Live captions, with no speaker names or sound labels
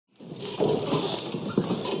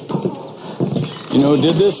You know who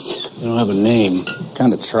did this? They don't have a name. What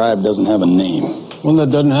kind of tribe doesn't have a name? One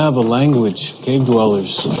that doesn't have a language. Cave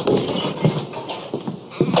dwellers.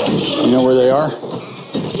 You know where they are?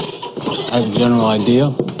 I have a general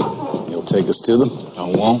idea. You'll take us to them?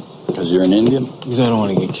 I won't. Because you're an Indian? Because I don't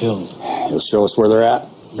want to get killed. You'll show us where they're at?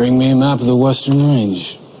 Bring me a map of the Western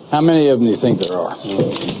Range. How many of them do you think there are?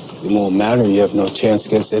 It won't matter. You have no chance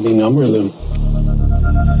against any number of them.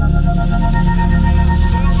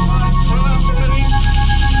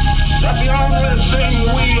 That the only thing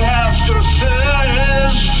we have to fear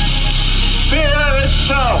is fear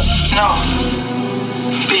itself. No.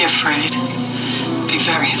 Be afraid. Be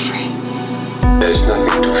very afraid. There's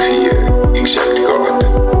nothing to fear except God.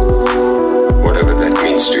 Whatever that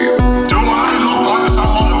means to you. Do I look like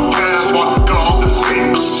someone who cares what God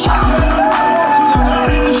thinks?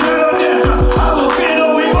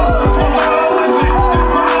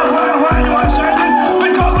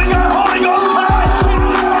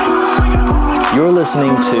 You're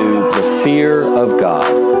listening to The Fear of God,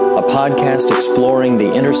 a podcast exploring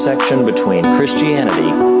the intersection between Christianity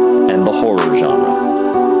and the horror genre.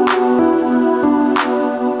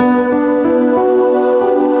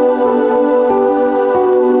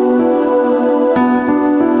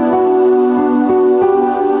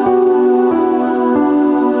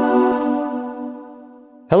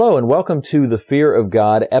 Hello and welcome to The Fear of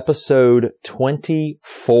God, episode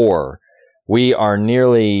 24. We are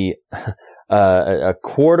nearly a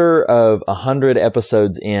quarter of 100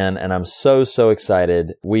 episodes in, and I'm so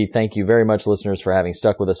excited. We thank you very much, listeners, for having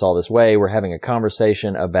stuck with us all this way. We're having a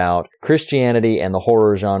conversation about Christianity and the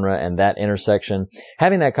horror genre and that intersection.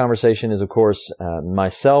 Having that conversation is, of course,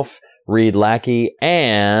 myself, Reed Lackey,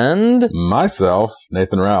 and myself,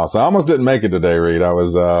 Nathan Rouse. I almost didn't make it today, Reed. I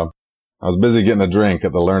was busy getting a drink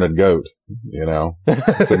at the Learned Goat. You know,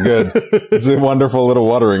 it's a wonderful little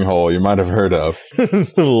watering hole you might have heard of.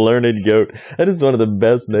 The Learned Goat. That is one of the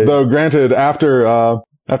best names. Though granted, after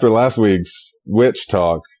last week's witch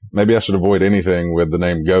talk, maybe I should avoid anything with the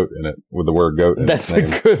name goat in it, with the word goat in That's its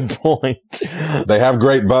name. a good point. They have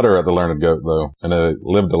great butter at the Learned Goat, though, and it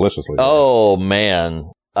lived deliciously. Oh, man.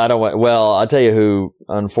 I don't want, well, I'll tell you who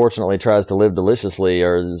unfortunately tries to live deliciously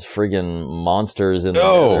are these friggin' monsters in the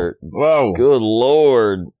desert. Whoa. Good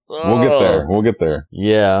Lord. We'll get there.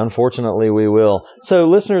 Yeah, unfortunately we will. So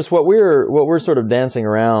listeners, what we're sort of dancing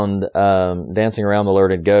around the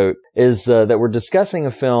Learned Goat is, that we're discussing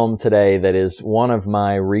a film today that is one of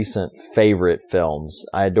my recent favorite films.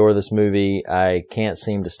 I adore this movie. I can't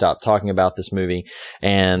seem to stop talking about this movie.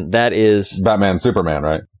 And that is Batman Superman,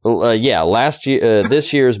 right? Yeah, last year,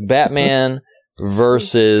 this year's Batman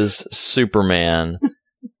versus Superman.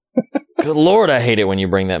 Good Lord, I hate it when you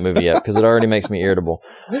bring that movie up because it already makes me irritable.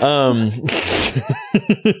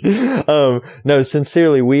 No,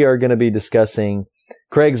 sincerely, we are going to be discussing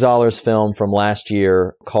Craig Zahler's film from last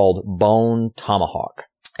year called Bone Tomahawk.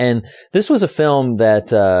 And this was a film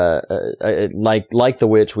that, like The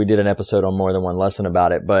Witch, we did an episode on More Than One Lesson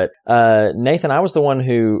about it. But, Nathan, I was the one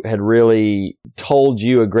who had really told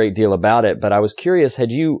you a great deal about it. But I was curious,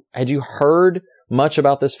 had you heard much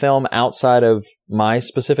about this film outside of my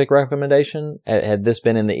specific recommendation? Had this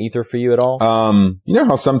been in the ether for you at all? You know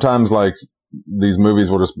how sometimes, like, these movies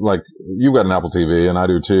will just, like, you've got an Apple TV and I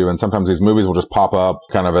do too. And sometimes these movies will just pop up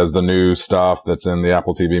kind of as the new stuff that's in the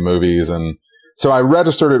Apple TV movies. And so I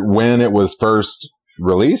registered it when it was first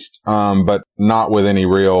released, but not with any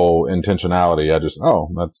real intentionality. I just,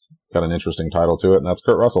 that's got an interesting title to it, and that's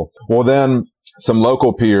Kurt Russell. Well, then some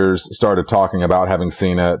local peers started talking about having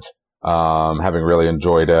seen it, having really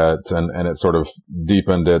enjoyed it, and it sort of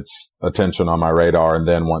deepened its attention on my radar. And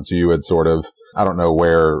then once you had sort of, I don't know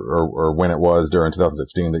where or when it was during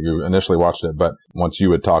 2016 that you initially watched it, but once you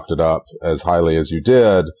had talked it up as highly as you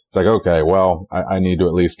did, it's like, okay, well, I need to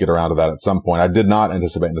at least get around to that at some point. I did not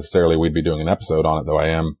anticipate necessarily we'd be doing an episode on it, though I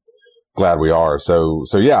am glad we are. So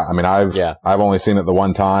yeah, I mean, I've only seen it the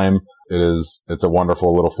one time. It's a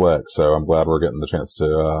wonderful little flick. So I'm glad we're getting the chance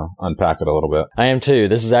to unpack it a little bit. I am too.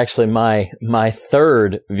 This is actually my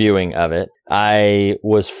third viewing of it. I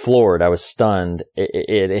was floored. I was stunned.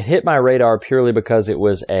 It hit my radar purely because it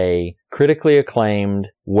was a critically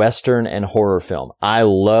acclaimed Western and horror film. I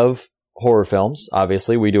love horror films.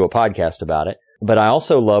 Obviously, we do a podcast about it. But I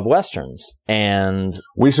also love Westerns, and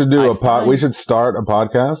we should we should start a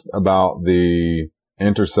podcast about the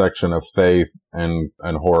intersection of faith and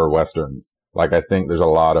horror Westerns. Like, I think there's a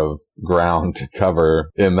lot of ground to cover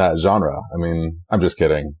in that genre. I mean, I'm just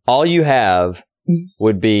kidding. All you have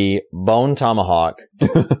would be Bone Tomahawk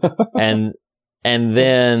and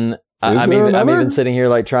then I'm even sitting here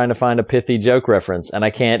like trying to find a pithy joke reference, and I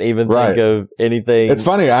can't even think of anything. It's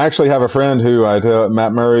funny. I actually have a friend who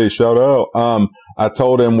Matt Murray, shout out. I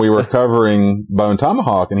told him we were covering Bone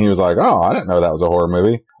Tomahawk, and he was like, "Oh, I didn't know that was a horror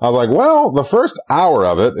movie." I was like, "Well, the first hour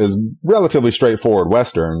of it is relatively straightforward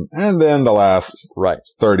Western, and then the last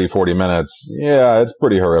 30, 40 minutes, yeah, it's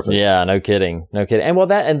pretty horrific." Yeah, no kidding. And well,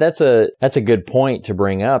 that's a good point to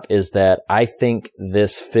bring up, is that I think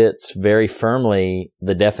this fits very firmly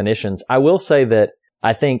the definitions. I will say that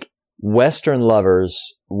I think Western lovers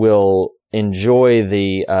will enjoy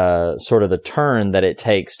the sort of the turn that it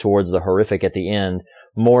takes towards the horrific at the end,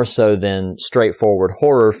 more so than straightforward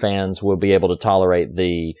horror fans will be able to tolerate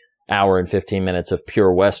the hour and 15 minutes of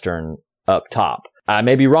pure Western up top. I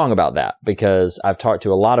may be wrong about that, because I've talked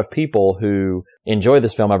to a lot of people who enjoy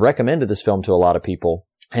this film. I've recommended this film to a lot of people,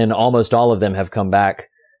 and almost all of them have come back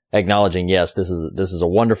acknowledging, yes, this is a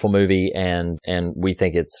wonderful movie, and we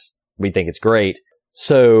think it's great.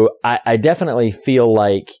 So I definitely feel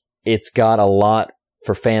like it's got a lot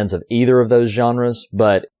for fans of either of those genres,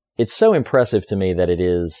 but it's so impressive to me that it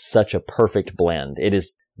is such a perfect blend. It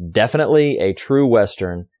is definitely a true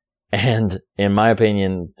Western, and in my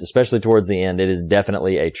opinion, especially towards the end, it is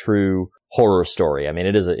definitely a true horror story. I mean,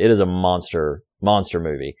 it is a monster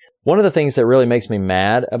movie. One of the things that really makes me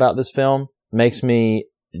mad about this film, makes me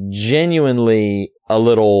genuinely a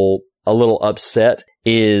little upset,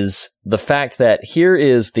 is the fact that here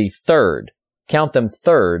is the third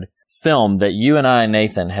film that you and I,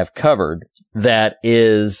 Nathan, have covered that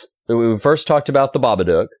is, we first talked about The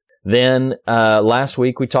Babadook. Then, last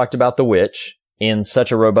week we talked about The Witch in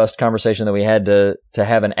such a robust conversation that we had to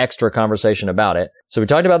have an extra conversation about it. So we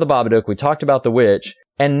talked about The Babadook, we talked about The Witch,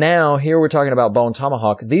 and now here we're talking about Bone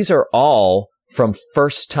Tomahawk. These are all from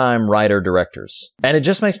first-time writer-directors. And it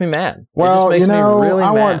just makes me mad. Well, it just makes me really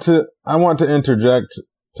mad. I want to interject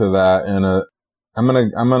to that I'm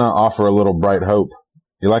gonna offer a little bright hope.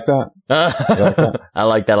 You like that? I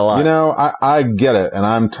like that a lot. You know, I get it, and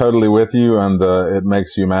I'm totally with you on the it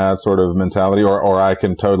makes you mad sort of mentality, or I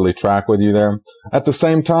can totally track with you there. At the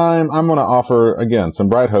same time, I'm going to offer, again, some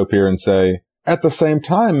bright hope here and say, at the same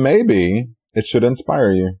time, maybe it should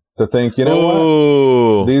inspire you to think, you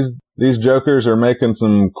know what? These jokers are making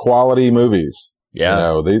some quality movies. Yeah. You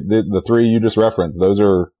know, the three you just referenced,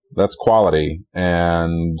 that's quality,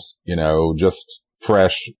 and, you know, just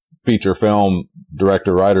fresh feature film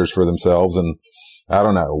director writers for themselves. And I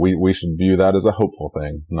don't know, we should view that as a hopeful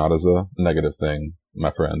thing, not as a negative thing,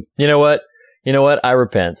 my friend. You know what? I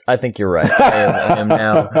repent. I think you're right. I am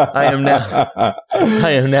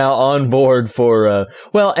now on board for,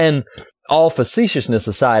 and all facetiousness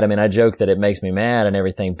aside, I mean, I joke that it makes me mad and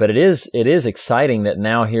everything, but it is exciting that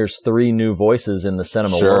now here's three new voices in the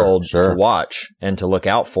cinema world to watch and to look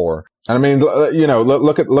out for. I mean, you know,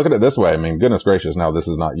 look at it this way. I mean, goodness gracious, now this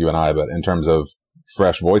is not you and I, but in terms of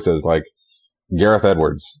fresh voices, like Gareth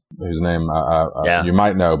Edwards, whose name you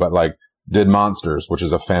might know, but like did Monsters, which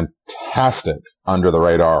is a fantastic under the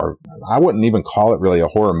radar. I wouldn't even call it really a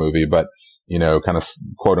horror movie, but, you know, kind of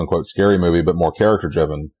quote unquote scary movie, but more character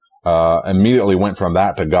driven. Immediately went from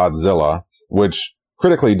that to Godzilla, which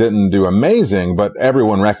critically didn't do amazing, but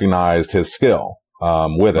everyone recognized his skill.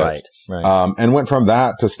 With it. Right. And went from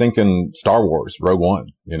that to stinking Star Wars, Rogue One,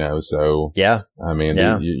 you know, so. Yeah. I mean,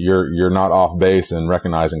 you're not off base in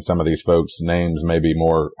recognizing some of these folks' names may be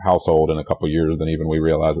more household in a couple of years than even we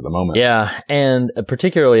realize at the moment. Yeah. And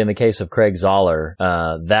particularly in the case of Craig Zoller,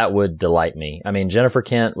 that would delight me. I mean, Jennifer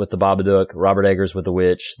Kent with The Babadook, Robert Eggers with The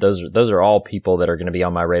Witch, those are all people that are going to be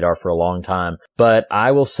on my radar for a long time. But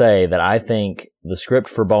I will say that I think the script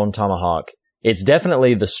for Bone Tomahawk, it's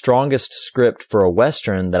definitely the strongest script for a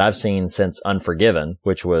Western that I've seen since Unforgiven,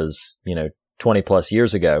 which was, 20 plus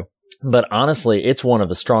years ago. But honestly, it's one of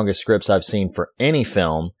the strongest scripts I've seen for any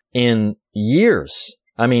film in years.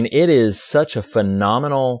 I mean, it is such a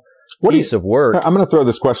phenomenal piece of work. I'm going to throw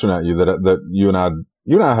this question at you that you and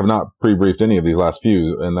I have not pre-briefed any of these last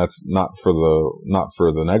few, and that's not for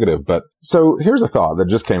the negative. But so here's a thought that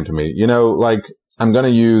just came to me. You know, like I'm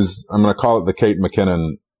going to call it the Kate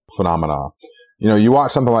McKinnon phenomena. You know, you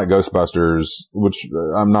watch something like Ghostbusters, which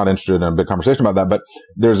I'm not interested in a big conversation about that, but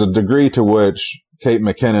there's a degree to which Kate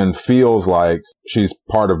McKinnon feels like she's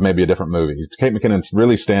part of maybe a different movie. Kate McKinnon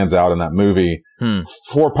really stands out in that movie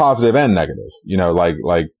for positive and negative. You know,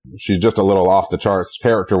 like she's just a little off the charts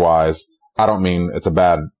character wise. I don't mean it's a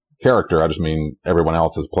bad character. I just mean everyone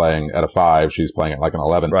else is playing at a 5. She's playing at like an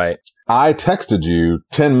 11. Right. I texted you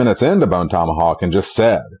 10 minutes into Bone Tomahawk and just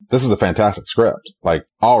said, this is a fantastic script. Like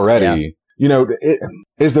already, you know,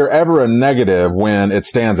 is there ever a negative when it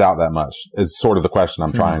stands out that much? Is sort of the question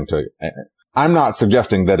I'm trying to I'm not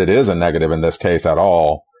suggesting that it is a negative in this case at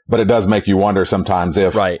all, but it does make you wonder sometimes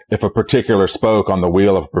if a particular spoke on the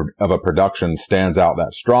wheel of a production stands out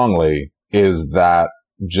that strongly, is that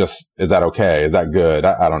okay? Is that good?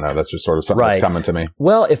 I don't know. That's just sort of something that's coming to me.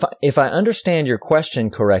 Well, if I understand your question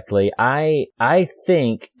correctly, I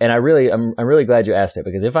think, and I'm really glad you asked it,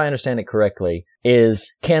 because if I understand it correctly,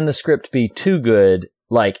 can the script be too good?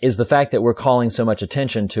 Like, is the fact that we're calling so much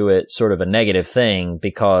attention to it sort of a negative thing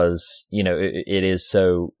because, it is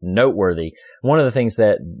so noteworthy? One of the things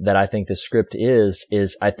that I think the script is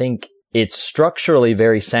I think it's structurally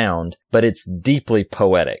very sound, but it's deeply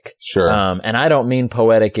poetic. Sure. And I don't mean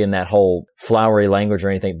poetic in that whole flowery language or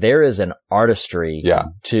anything. There is an artistry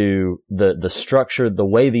to the structure, the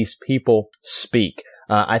way these people speak.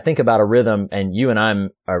 I think about a rhythm, and you and I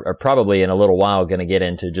are probably in a little while going to get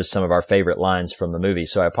into just some of our favorite lines from the movie.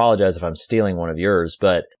 So I apologize if I'm stealing one of yours,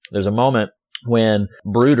 but there's a moment when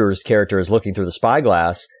Bruder's character is looking through the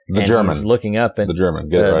spyglass. He's looking up and the German,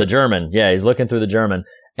 get it right. The German. Yeah, he's looking through the German.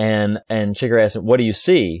 And Chigurh asks him, "What do you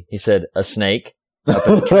see?" He said, "A snake up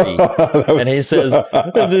in the tree." And he says,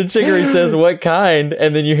 Chigurh says, "What kind?"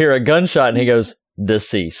 And then you hear a gunshot and he goes,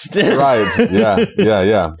 "Deceased." Right. Yeah.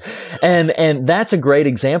 And that's a great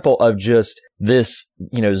example of just this,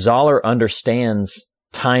 Zahler understands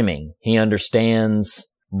timing. He understands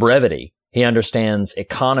brevity. He understands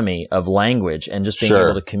economy of language and just being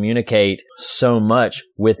able to communicate so much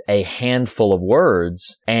with a handful of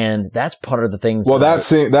words. And that's part of the things. Well, that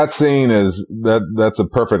scene is that's a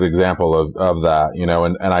perfect example of that,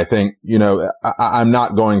 and I think, I'm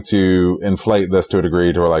not going to inflate this to a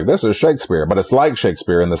degree to where like, this is Shakespeare, but it's like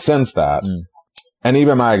Shakespeare in the sense that, and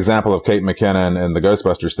even my example of Kate McKinnon and the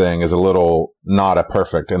Ghostbusters thing is a little not a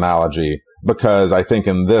perfect analogy, because I think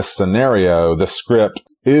in this scenario, the script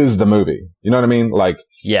is the movie. You know what I mean? Like,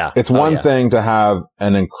 it's one thing to have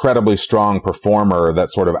an incredibly strong performer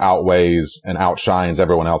that sort of outweighs and outshines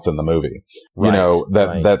everyone else in the movie.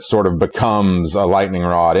 That sort of becomes a lightning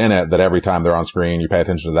rod in it, that every time they're on screen, you pay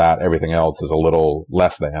attention to that. Everything else is a little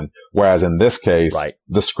less than. Whereas in this case,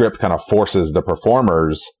 the script kind of forces the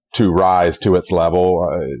performers to rise to its level,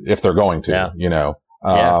 if they're going to,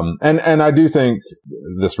 and I do think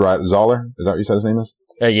this, Zahler, is that what you said his name is?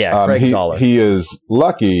 Craig Zahler. He is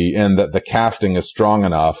lucky in that the casting is strong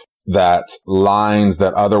enough that lines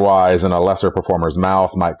that otherwise in a lesser performer's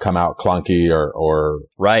mouth might come out clunky or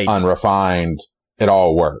unrefined, it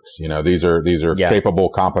all works. These are capable,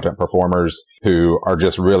 competent performers who are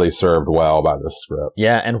just really served well by this script.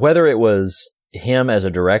 Yeah. And whether it was him as a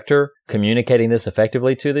director communicating this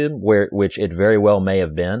effectively to them, which it very well may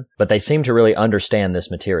have been, but they seem to really understand this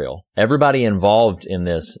material. Everybody involved in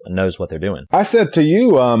this knows what they're doing. I said to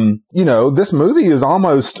you, this movie is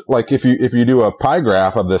almost like if you do a pie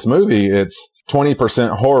graph of this movie, it's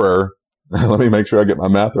 20% horror. Let me make sure I get my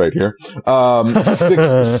math right here.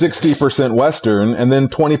 60% Western and then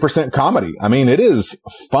 20% comedy. I mean, it is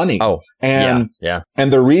funny. Oh, and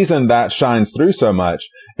the reason that shines through so much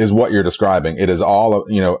is what you're describing. It is all,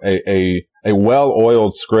 a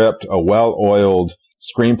well-oiled script, a well-oiled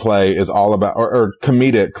screenplay is all about, or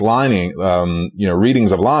comedic lining,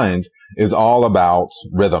 readings of lines is all about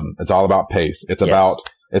rhythm. It's all about pace. It's about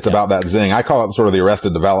that zing. I call it sort of the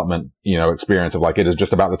Arrested Development, experience of like, it is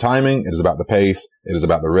just about the timing. It is about the pace. It is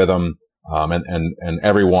about the rhythm. And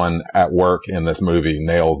everyone at work in this movie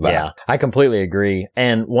nails that. Yeah, I completely agree.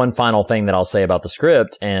 And one final thing that I'll say about the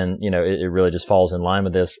script, and, it really just falls in line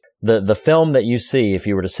with this. The film that you see, if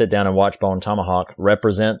you were to sit down and watch Bone Tomahawk,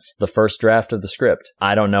 represents the first draft of the script.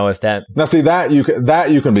 I don't know if that... Now, see, that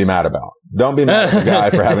you can be mad about. Don't be mad at the guy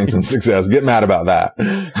for having some success. Get mad about that.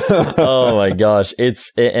 Oh my gosh.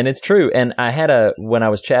 It's true. And when I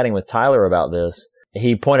was chatting with Tyler about this,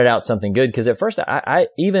 he pointed out something good, because at first I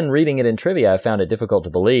even reading it in trivia, I found it difficult to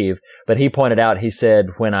believe, but he pointed out, he said,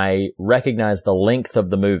 when I recognized the length of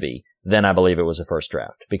the movie, then I believe it was a first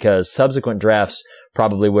draft, because subsequent drafts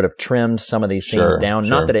probably would have trimmed some of these scenes down.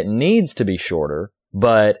 Not that it needs to be shorter,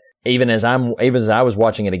 but even as I was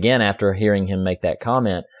watching it again after hearing him make that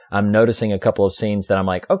comment, I'm noticing a couple of scenes that I'm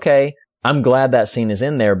like, okay, I'm glad that scene is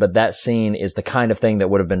in there, but that scene is the kind of thing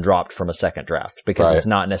that would have been dropped from a second draft, because it's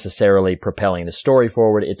not necessarily propelling the story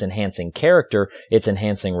forward. It's enhancing character. It's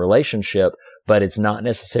enhancing relationship, but it's not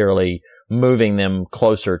necessarily moving them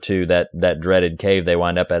closer to that dreaded cave they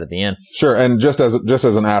wind up at the end. Sure. And just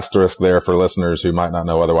as an asterisk there for listeners who might not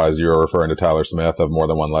know otherwise, you're referring to Tyler Smith of More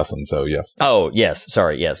Than One Lesson. So yes. Oh, yes.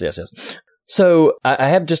 Sorry. Yes. So I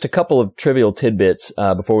have just a couple of trivial tidbits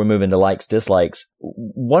before we move into likes, dislikes.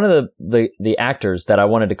 One of the actors that I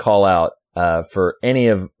wanted to call out for any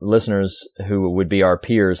of listeners who would be our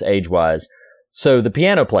peers age-wise, So the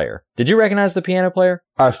piano player. Did you recognize the piano player?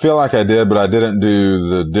 I feel like I did, but I didn't do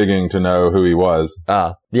the digging to know who he was.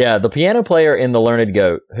 Yeah, the piano player in The Learned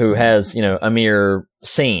Goat, who has, a mere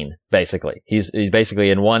scene, basically. He's basically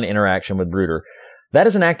in one interaction with Bruder. That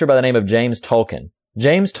is an actor by the name of James Tolkien.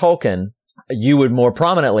 James Tolkien, you would more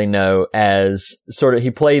prominently know as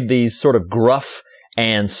he played these sort of gruff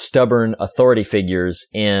and stubborn authority figures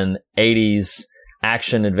in 80s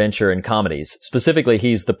action, adventure, and comedies. Specifically,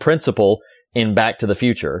 he's the principal in Back to the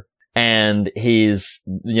Future. And he's,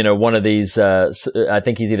 one of these, I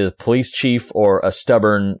think he's either the police chief or a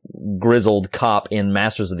stubborn, grizzled cop in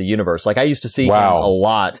Masters of the Universe. Like, I used to see him a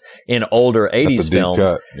lot in older 80s That's a deep films.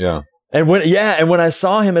 cut. Yeah. And when I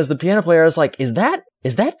saw him as the piano player, I was like, is that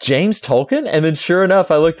James Tolkien? And then sure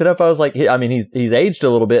enough, I looked it up. I was like, he's aged a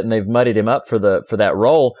little bit and they've muddied him up for that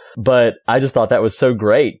role. But I just thought that was so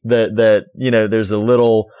great that, there's a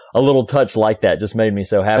little touch like that just made me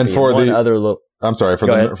so happy. And for I'm sorry, for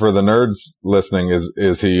the nerds listening,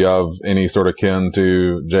 is he of any sort of kin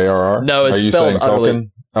to J.R.R.? No, it's spelled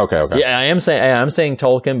utterly. Okay. Yeah, I'm saying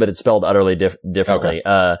Tolkien, but it's spelled utterly differently.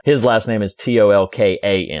 Okay. His last name is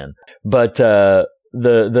Tolkan. But,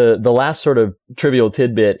 the last sort of trivial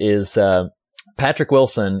tidbit is, Patrick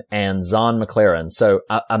Wilson and Zahn McLaren. So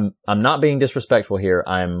I'm not being disrespectful here.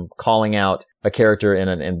 I'm calling out a character in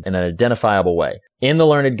an identifiable way. In The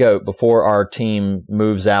Learned Goat, before our team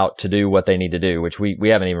moves out to do what they need to do, which we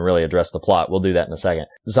haven't even really addressed the plot. We'll do that in a second.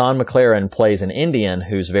 Zahn McLaren plays an Indian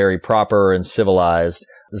who's very proper and civilized.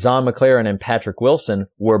 Zahn McLaren and Patrick Wilson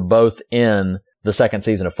were both in the second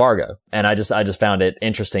season of Fargo. And I just found it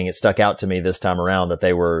interesting. It stuck out to me this time around that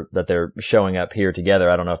they're showing up here together.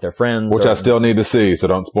 I don't know if they're friends. Which I still need to see, so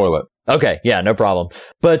don't spoil it. Okay. Yeah, no problem.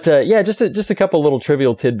 But, just a couple little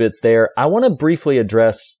trivial tidbits there. I want to briefly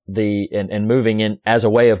address and moving in as a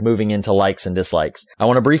way of moving into likes and dislikes. I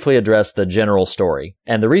want to briefly address the general story.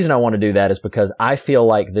 And the reason I want to do that is because I feel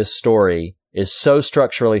like this story is so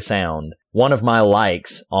structurally sound. One of my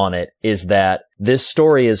likes on it is that this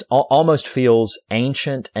story is almost feels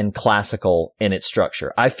ancient and classical in its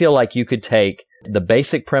structure. I feel like you could take the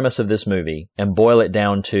basic premise of this movie and boil it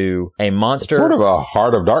down to a monster. It's sort of a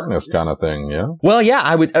Heart of Darkness kind of thing, yeah? Well, yeah,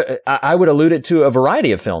 I would allude it to a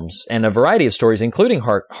variety of films and a variety of stories, including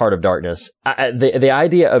Heart of Darkness. The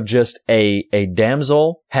idea of just a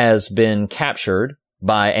damsel has been captured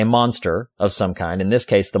by a monster of some kind. In this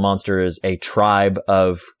case, the monster is a tribe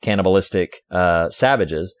of cannibalistic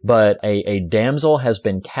savages, but a damsel has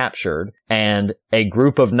been captured and a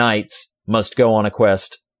group of knights must go on a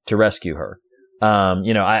quest to rescue her.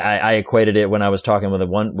 I equated it when I was talking with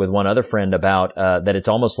one other friend about that it's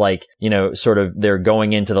almost like, sort of they're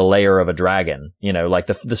going into the lair of a dragon, like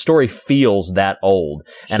the story feels that old.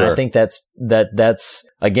 And Sure. I think that's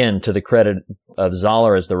again to the credit of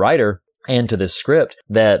Zoller as the writer and to this script,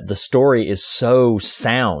 that the story is so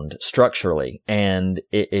sound structurally and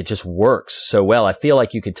it just works so well. I feel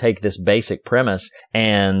like you could take this basic premise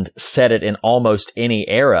and set it in almost any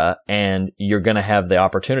era and you're going to have the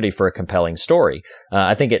opportunity for a compelling story.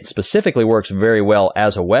 I think it specifically works very well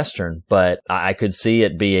as a Western, but I could see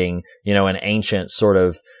it being, an ancient sort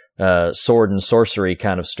of sword and sorcery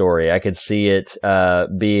kind of story. I could see it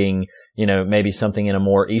being maybe something in a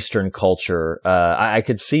more Eastern culture. I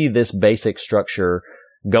could see this basic structure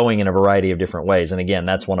going in a variety of different ways. And again,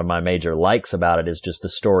 that's one of my major likes about it, is just the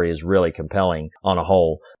story is really compelling on a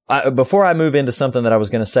whole. Before I move into something that I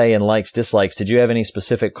was going to say in likes, dislikes, did you have any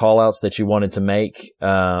specific call-outs that you wanted to make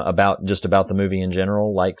about the movie in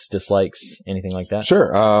general? Likes, dislikes, anything like that?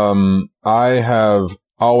 Sure. I have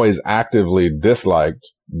always actively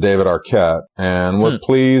disliked David Arquette and was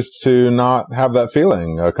pleased to not have that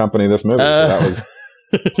feeling accompany this movie. So that was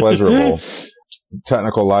pleasurable.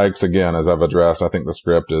 Technical likes, again, as I've addressed, I think the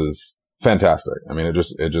script is fantastic. I mean, it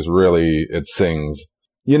just really, it sings.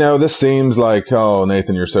 This seems like, oh,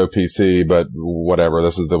 Nathan, you're so PC, but whatever.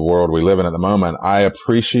 This is the world we live in at the moment. I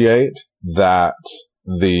appreciate that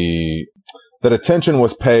that attention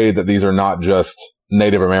was paid, that these are not just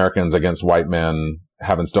Native Americans against white men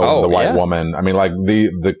having stolen the white woman. I mean, like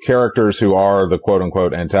the characters who are the quote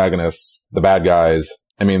unquote antagonists, the bad guys.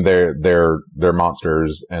 I mean, they're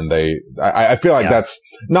monsters, and I feel like that's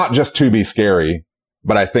not just to be scary,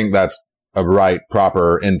 but I think that's a right,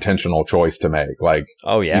 proper, intentional choice to make. Like,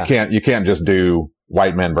 you can't just do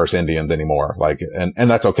white men versus Indians anymore. Like, and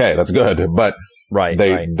that's okay. That's good. But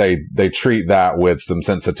they treat that with some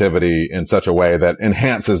sensitivity in such a way that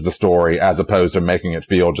enhances the story, as opposed to making it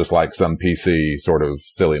feel just like some PC sort of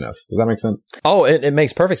silliness. Does that make sense? Oh, it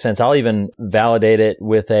makes perfect sense. I'll even validate it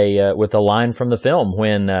with a line from the film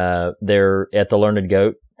when they're at the Learned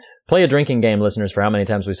Goat. play a drinking game, listeners, for how many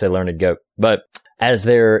times we say learned goat. But as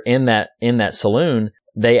they're in that saloon,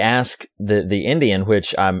 they ask the Indian,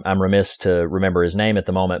 which I'm remiss to remember his name at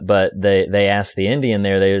the moment, but they ask the Indian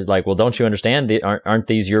there, they're like, well, don't you understand? Aren't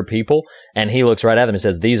these your people? And he looks right at them and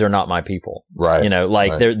says, these are not my people. Right. You know,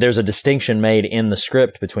 like there's a distinction made in the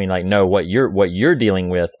script between like, no, what you're dealing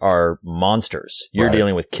with are monsters. You're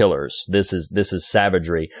dealing with killers. This is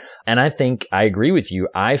savagery. And I think I agree with you.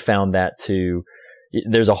 I found that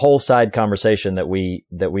there's a whole side conversation that we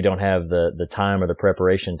don't have the time or the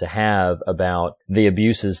preparation to have about the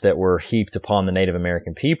abuses that were heaped upon the Native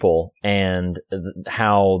American people and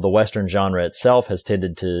how the Western genre itself has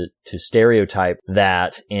tended to stereotype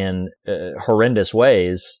that in horrendous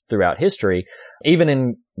ways throughout history, even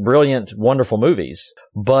in brilliant, wonderful movies.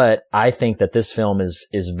 But I think that this film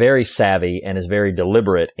is very savvy and is very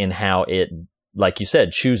deliberate in how it, like you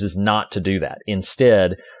said, chooses not to do that.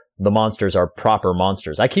 Instead, the monsters are proper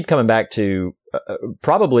monsters. I keep coming back to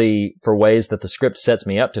probably for ways that the script sets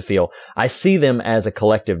me up to feel. I see them as a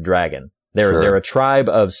collective dragon. They're a tribe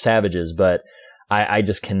of savages, but I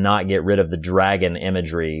just cannot get rid of the dragon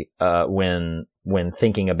imagery when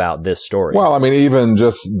thinking about this story. Well, I mean, even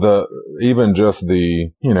just the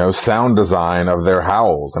sound design of their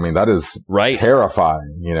howls. I mean, that is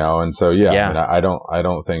terrifying, And so, I mean, I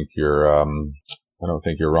don't think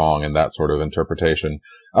you're wrong in that sort of interpretation.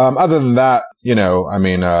 Other than that, I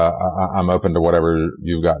mean, I'm open to whatever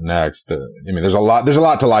you've got next. I mean, there's a lot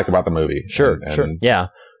to like about the movie. Sure. Yeah.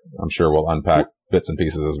 I'm sure we'll unpack bits and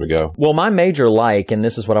pieces as we go. Well, my major like, and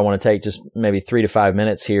this is what I want to take just maybe 3 to 5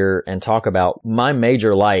 minutes here and talk about. My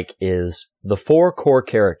major like is the 4 core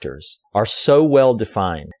characters are so well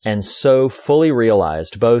defined and so fully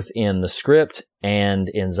realized, both in the script and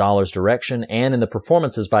in Zahler's direction and in the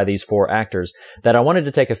performances by these 4 actors, that I wanted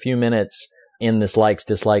to take a few minutes in this likes,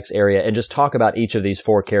 dislikes area and just talk about each of these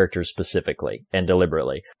 4 characters specifically and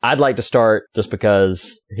deliberately. I'd like to start, just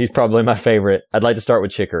because he's probably my favorite, I'd like to start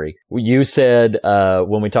with Chicory. You said,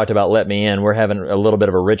 when we talked about Let Me In, we're having a little bit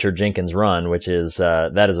of a Richard Jenkins run, which is,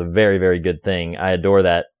 that is a very, very good thing. I adore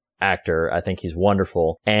that actor. I think he's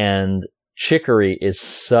wonderful. And Chicory is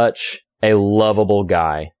such a lovable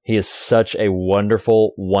guy. He is such a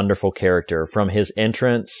wonderful, wonderful character, from his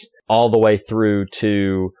entrance all the way through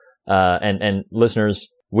to, and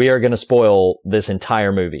listeners, we are going to spoil this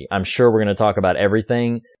entire movie. I'm sure we're going to talk about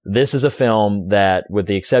everything. This is a film that, with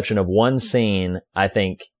the exception of one scene, I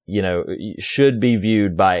think, should be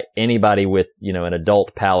viewed by anybody with, an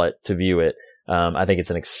adult palate to view it. I think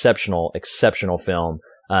it's an exceptional, exceptional film.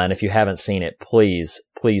 And if you haven't seen it, please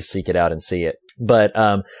seek it out and see it. But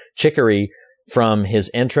Chicory, from his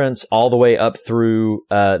entrance all the way up through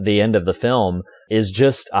the end of the film, is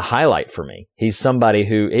just a highlight for me. He's somebody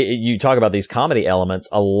who, you talk about these comedy elements,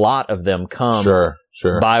 a lot of them come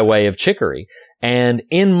by way of Chicory. And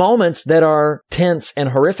in moments that are tense and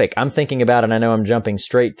horrific, I'm thinking about, and I know I'm jumping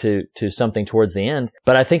straight to something towards the end,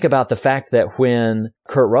 but I think about the fact that when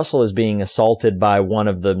Kurt Russell is being assaulted by one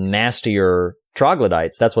of the nastier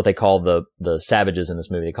troglodytes, that's what they call the savages in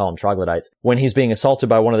this movie. They call them troglodytes. When he's being assaulted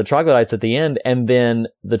by one of the troglodytes at the end, and then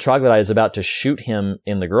the troglodyte is about to shoot him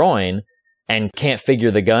in the groin and can't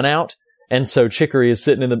figure the gun out. And so Chicory is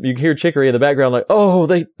sitting you can hear Chicory in the background like, oh,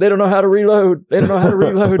 they don't know how to reload. They don't know how to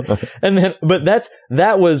reload. And then, but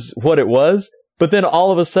that was what it was. But then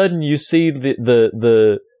all of a sudden you see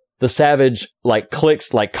the savage cocks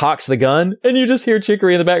the gun, and you just hear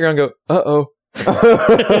Chicory in the background go, uh-oh. And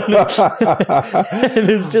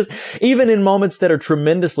it's just, even in moments that are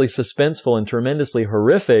tremendously suspenseful and tremendously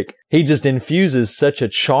horrific, he just infuses such a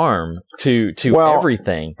charm to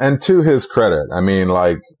everything. And to his credit, I mean,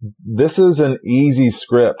 this is an easy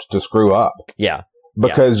script to screw up. Yeah.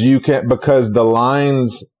 Because because the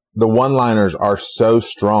one-liners are so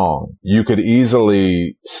strong, you could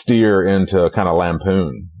easily steer into kind of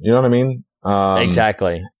lampoon. You know what I mean?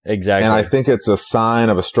 Exactly. And I think it's a sign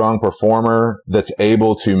of a strong performer that's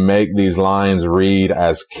able to make these lines read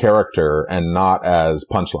as character and not as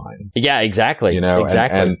punchline. Yeah, exactly.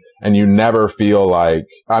 Exactly. And you never feel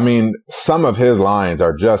some of his lines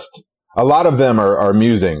are just, a lot of them are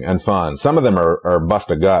amusing and fun. Some of them are bust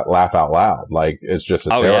a gut, laugh out loud. It's just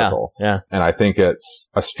hysterical. Oh, yeah. And I think it's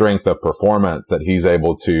a strength of performance that he's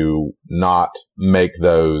able to not make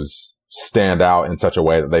those stand out in such a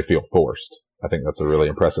way that they feel forced. I think that's a really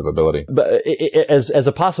impressive ability. But as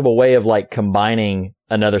a possible way of combining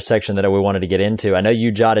another section that we wanted to get into, I know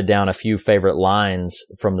you jotted down a few favorite lines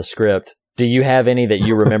from the script. Do you have any that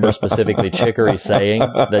you remember specifically Chicory saying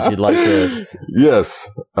that you'd like to? Yes.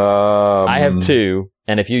 I have 2,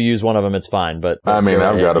 and if you use one of them, it's fine. But I've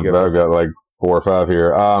got 4 or 5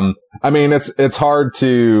 here. I mean, it's hard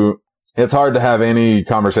to have any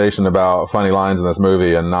conversation about funny lines in this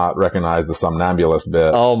movie and not recognize the somnambulist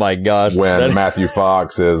bit. Oh my gosh. When Matthew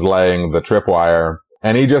Fox is laying the tripwire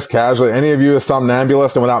and he just casually, any of you is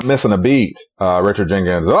somnambulist, and without missing a beat, Richard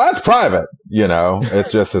Jenkins, oh, that's private. You know,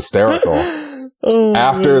 it's just hysterical.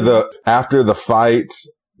 After the fight,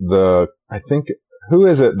 I think, who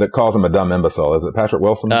is it that calls him a dumb imbecile? Is it Patrick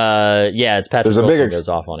Wilson? Yeah, it's Patrick Wilson goes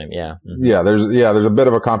off on him. Yeah. Mm-hmm. Yeah, there's a bit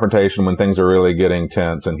of a confrontation when things are really getting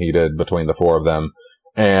tense and heated between the 4 of them.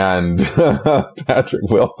 And Patrick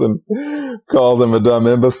Wilson calls him a dumb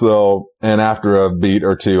imbecile, and after a beat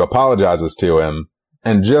or two apologizes to him.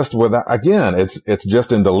 And just with that, again, it's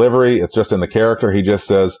just in delivery. It's just in the character. He just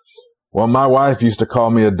says, well, my wife used to call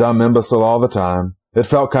me a dumb imbecile all the time. It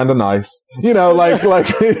felt kind of nice. You know, like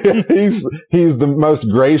he's the most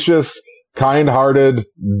gracious, kind-hearted,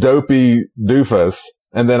 dopey doofus.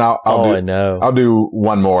 And then I'll do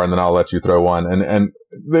one more, and then I'll let you throw one. And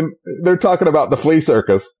then they're talking about the flea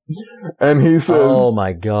circus. And he says, oh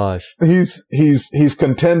my gosh. He's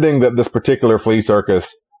contending that this particular flea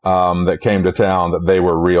circus, that came to town, that they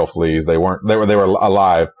were real fleas. They were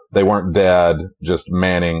alive. They weren't dead, just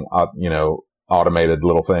manning, automated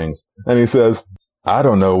little things. And he says, I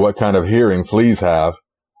don't know what kind of hearing fleas have.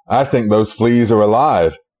 I think those fleas are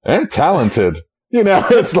alive and talented. You know,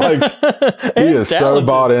 it's like he is so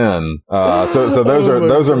bought in. So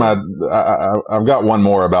those are my. I've got one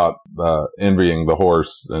more about envying the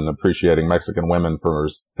horse and appreciating Mexican women for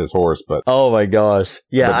his horse. But oh my gosh,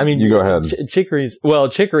 yeah. I mean, you go ahead. Chicory's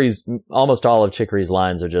almost all of Chicory's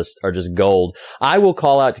lines are just gold. I will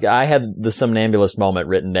call out. I had the somnambulist moment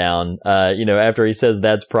written down. After he says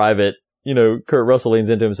that's private. Kurt Russell leans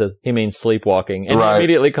into him and says he means sleepwalking, and he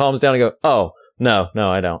immediately calms down and go, oh. No,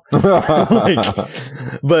 I don't.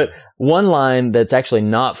 But one line that's actually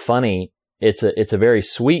not funny, it's a very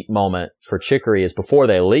sweet moment for Chicory, is before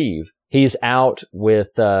they leave. He's out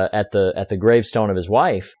with at the gravestone of his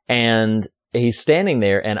wife, and he's standing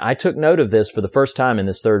there, and I took note of this for the first time in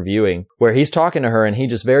this third viewing, where he's talking to her, and he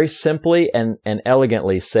just very simply and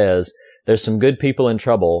elegantly says, there's some good people in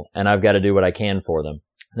trouble, and I've got to do what I can for them.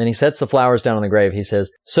 And then he sets the flowers down on the grave. He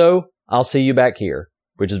says, so I'll see you back here,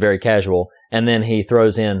 which is very casual. And then he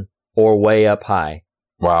throws in, or way up high.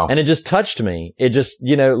 Wow. And it just touched me. It just,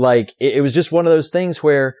 it was just one of those things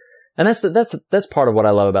where, and that's part of what I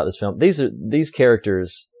love about this film. These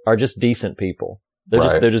characters are just decent people.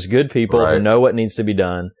 They're just good people who know what needs to be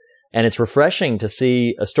done. And it's refreshing to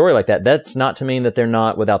see a story like that. That's not to mean that they're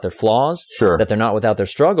not without their flaws, that they're not without their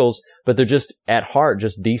struggles, but they're just at heart,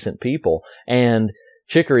 just decent people. And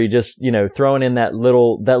Chicory just, throwing in that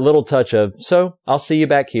little touch of, so I'll see you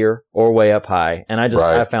back here or way up high. And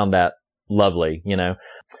I found that lovely,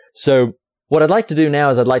 So what I'd like to do now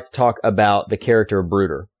is I'd like to talk about the character of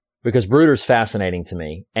Bruder, because Bruder's fascinating to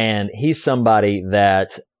me. And he's somebody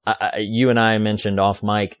that you and I mentioned off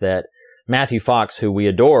mic that Matthew Fox, who we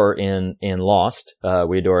adore in Lost,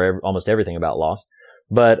 we adore almost everything about Lost,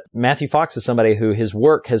 but Matthew Fox is somebody who his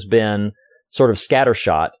work has been sort of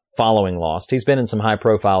scattershot following Lost. He's been in some high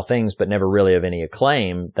profile things, but never really of any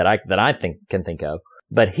acclaim that I can think of.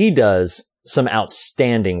 But he does some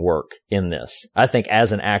outstanding work in this. I think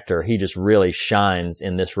as an actor, he just really shines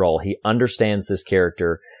in this role. He understands this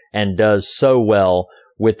character and does so well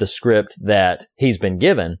with the script that he's been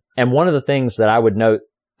given. And one of the things that I would note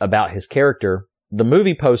about his character, the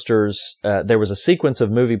movie posters, there was a sequence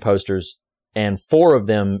of movie posters, and 4 of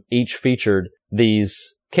them each featured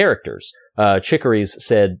these characters. Chicory's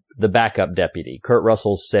said the backup deputy. Kurt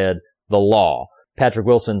Russell's said the law. Patrick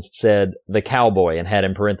Wilson said the cowboy and had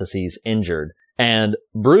in parentheses injured. And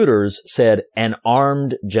Bruder's said an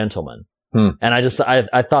armed gentleman. And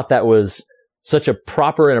I thought that was such a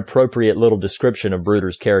proper and appropriate little description of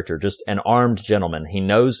Bruder's character. Just an armed gentleman. He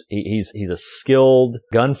knows he's a skilled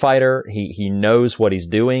gunfighter. He knows what he's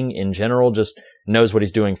doing in general, just knows what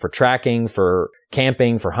he's doing for tracking, for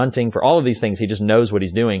camping, for hunting, for all of these things. He just knows what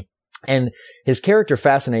he's doing. And his character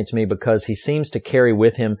fascinates me because he seems to carry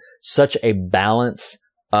with him such a balance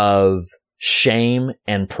of shame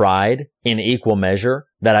and pride in equal measure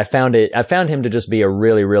that I found him to just be a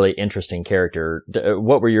really, really interesting character.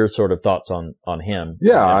 What were your sort of thoughts on him?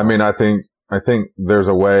 Yeah. I mean, I think there's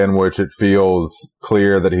a way in which it feels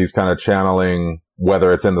clear that he's kind of channeling,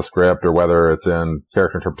 whether it's in the script or whether it's in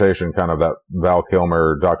character interpretation, kind of that Val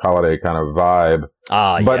Kilmer, Doc Holliday kind of vibe.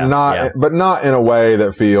 But not in a way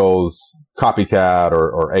that feels copycat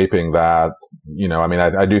or aping that, I mean,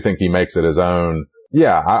 I do think he makes it his own.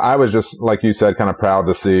 Yeah. I was just, like you said, kind of proud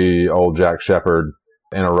to see old Jack Shepherd,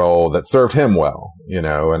 in a role that served him well, and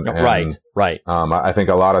Right. I think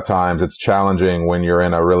a lot of times it's challenging when you're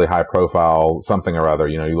in a really high profile something or other.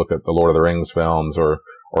 You look at the Lord of the Rings films or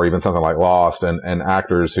even something like Lost and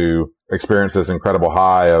actors who experience this incredible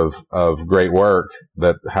high of great work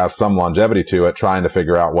that has some longevity to it, trying to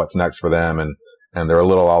figure out what's next for them. And they're a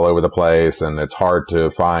little all over the place, and it's hard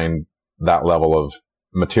to find that level of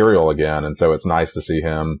material again. And so it's nice to see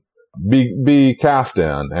him be cast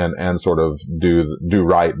in and sort of do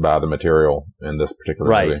right by the material in this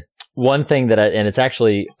particular movie. One thing and it's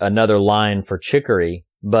actually another line for Chicory,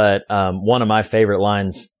 but one of my favorite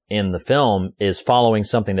lines in the film is following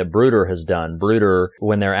something that Bruder has done. Bruder,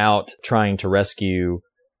 when they're out trying to rescue,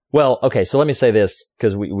 well, okay, so let me say this,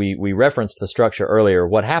 because we referenced the structure earlier.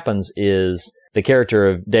 What happens is the character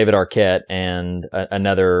of David Arquette and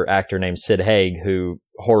another actor named Sid Haig, who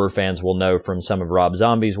horror fans will know from some of Rob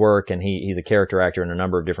Zombie's work, and he's a character actor in a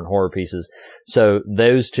number of different horror pieces. So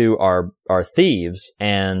those two are thieves,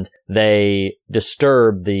 and they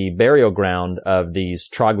disturb the burial ground of these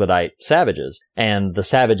troglodyte savages. And the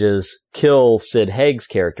savages kill Sid Haig's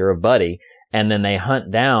character of Buddy, and then they hunt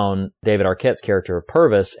down David Arquette's character of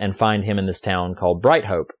Purvis and find him in this town called Bright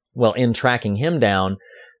Hope. Well, in tracking him down,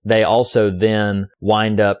 they also then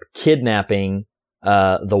wind up kidnapping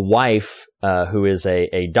the wife, who is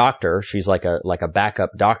a doctor. She's like a backup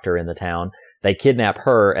doctor in the town. They kidnap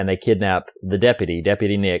her, and they kidnap the Deputy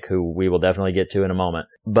Nick, who we will definitely get to in a moment.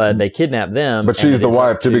 But they kidnap them. But she's the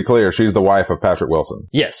wife, to be clear, she's the wife of Patrick Wilson.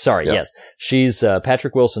 Yes, sorry, Yep. yes. She's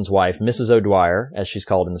Patrick Wilson's wife, Mrs. O'Dwyer, as she's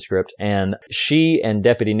called in the script. And she and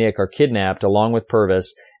Deputy Nick are kidnapped along with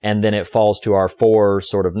Purvis, and then it falls to our four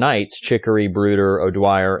sort of knights, Chicory, Bruder,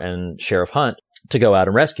 O'Dwyer, and Sheriff Hunt, to go out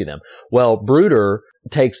and rescue them. Well, Bruder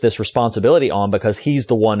takes this responsibility on because he's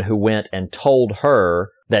the one who went and told her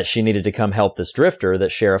that she needed to come help this drifter that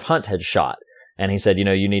Sheriff Hunt had shot. And he said,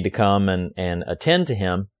 you need to come and attend to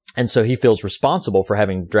him. And so he feels responsible for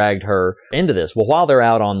having dragged her into this. Well, while they're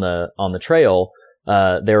out on the trail,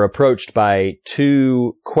 they're approached by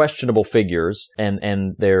two questionable figures,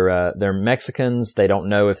 and they're Mexicans. They don't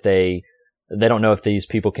know if these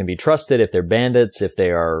people can be trusted, if they're bandits, if they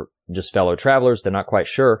are just fellow travelers. They're not quite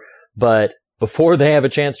sure. But before they have a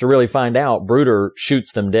chance to really find out, Bruder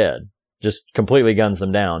shoots them dead, just completely guns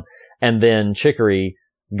them down. And then Chicory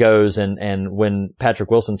goes and when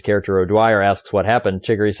Patrick Wilson's character O'Dwyer asks what happened,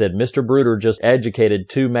 Chicory said, Mr. Bruder just educated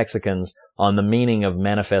two Mexicans on the meaning of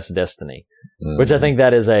manifest destiny, which I think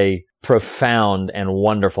that is a profound and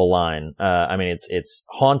wonderful line. I mean, it's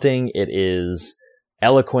haunting. It is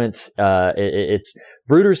eloquent. It's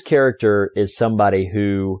Bruder's character is somebody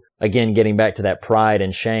who, again, getting back to that pride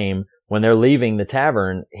and shame, when they're leaving the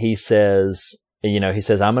tavern, he says,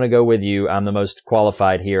 I'm going to go with you. I'm the most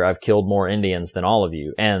qualified here. I've killed more Indians than all of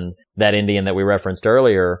you. And that Indian that we referenced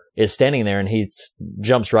earlier is standing there, and he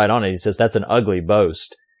jumps right on it. He says, that's an ugly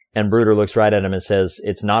boast. And Bruder looks right at him and says,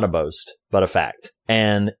 it's not a boast, but a fact.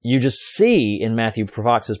 And you just see in Matthew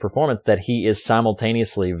Fox's performance that he is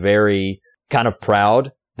simultaneously very kind of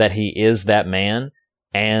proud that he is that man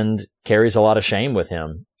and carries a lot of shame with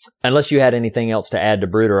him. Unless you had anything else to add to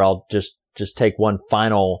Bruder, I'll just take one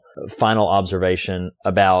final observation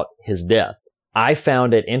about his death. I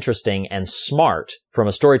found it interesting and smart from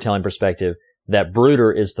a storytelling perspective that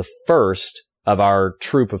Bruder is the first of our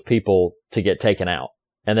troop of people to get taken out,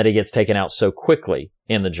 and that he gets taken out so quickly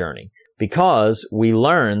in the journey. Because we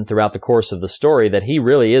learn throughout the course of the story that he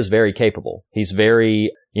really is very capable. He's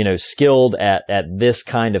very, skilled at this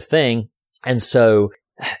kind of thing. And so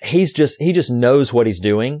he just knows what he's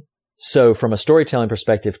doing. So from a storytelling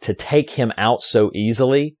perspective, to take him out so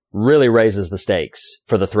easily really raises the stakes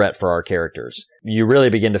for the threat for our characters. You really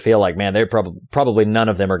begin to feel like, man, they're probably none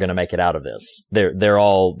of them are going to make it out of this. They're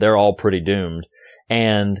all pretty doomed.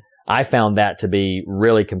 And I found that to be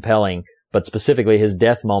really compelling. But specifically, his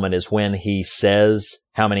death moment is when he says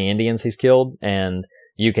how many Indians he's killed, and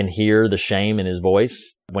you can hear the shame in his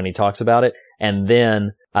voice when he talks about it. And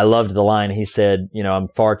then I loved the line. He said, I'm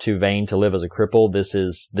far too vain to live as a cripple. This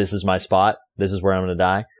is my spot. This is where I'm going to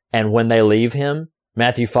die. And when they leave him,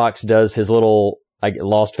 Matthew Fox does his little,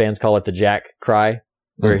 Lost fans call it the Jack cry,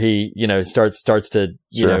 where he, starts to,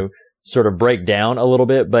 sort of break down a little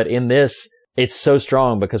bit. But in this, it's so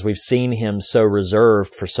strong because we've seen him so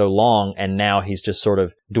reserved for so long, and now he's just sort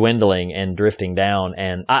of dwindling and drifting down.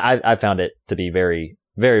 And I found it to be very,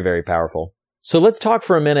 very, very powerful. So let's talk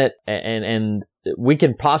for a minute, and we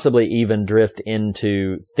can possibly even drift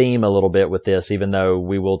into theme a little bit with this, even though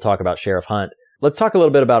we will talk about Sheriff Hunt. Let's talk a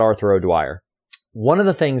little bit about Arthur O'Dwyer. One of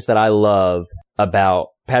the things that I love about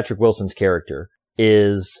Patrick Wilson's character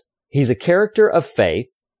is he's a character of faith.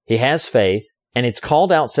 He has faith. And it's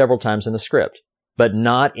called out several times in the script, but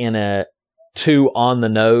not in a too on the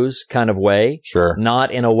nose kind of way. Sure.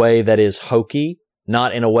 Not in a way that is hokey,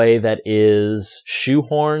 not in a way that is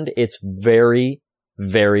shoehorned. It's very,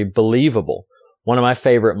 very believable. One of my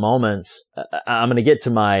favorite moments, I'm going to get to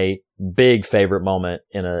my big favorite moment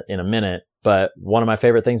in a minute, but one of my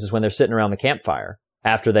favorite things is when they're sitting around the campfire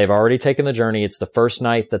after they've already taken the journey. It's the first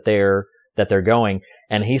night that they're going,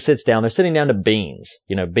 and he sits down. They're sitting down to beans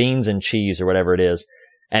and cheese or whatever it is.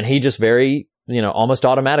 And he just very, almost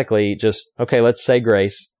automatically just, okay, let's say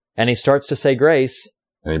grace. And he starts to say grace.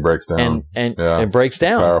 And he breaks down. And breaks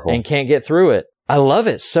down and can't get through it. I love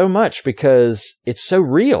it so much because it's so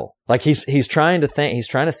real. Like he's trying to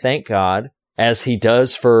thank God, as he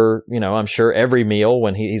does for, I'm sure every meal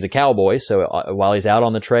when he's a cowboy. So while he's out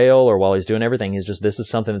on the trail or while he's doing everything, this is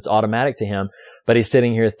something that's automatic to him. But he's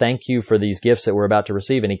sitting here, thank you for these gifts that we're about to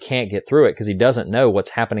receive. And he can't get through it because he doesn't know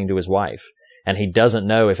what's happening to his wife. And he doesn't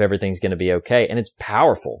know if everything's going to be okay. And it's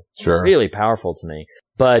powerful. Sure. Really powerful to me.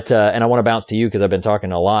 But, and I want to bounce to you because I've been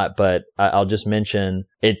talking a lot, but I'll just mention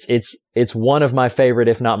it's one of my favorite,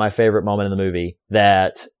 if not my favorite moment in the movie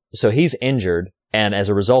so he's injured. And as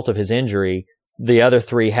a result of his injury, the other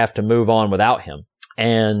three have to move on without him.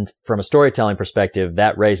 And from a storytelling perspective,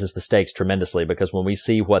 that raises the stakes tremendously because when we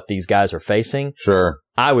see what these guys are facing,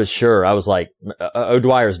 I was like,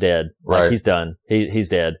 O'Dwyer's dead. Right. Like he's done. He's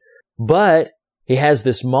dead. But he has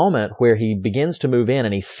this moment where he begins to move in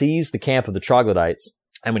and he sees the camp of the troglodytes.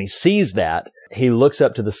 And when he sees that, he looks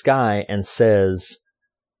up to the sky and says,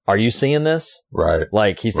 are you seeing this? Right.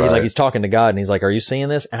 Like he's talking to God and he's like, are you seeing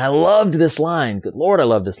this? And I loved this line. Good Lord, I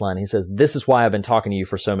love this line. He says, this is why I've been talking to you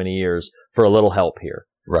for so many years, for a little help here.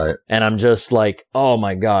 Right. And I'm just like, oh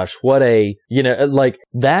my gosh,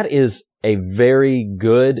 that is a very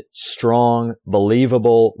good, strong,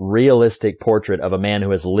 believable, realistic portrait of a man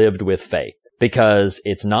who has lived with faith. Because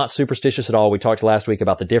it's not superstitious at all. We talked last week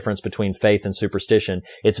about the difference between faith and superstition.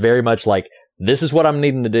 It's very much like, this is what I'm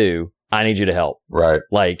needing to do. I need you to help. Right.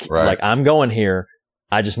 Like I'm going here.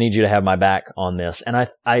 I just need you to have my back on this. And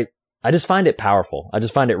I just find it powerful. I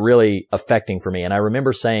just find it really affecting for me. And I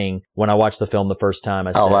remember saying when I watched the film the first time,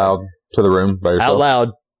 I said, out loud to the room by yourself. Out loud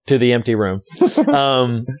to the empty room.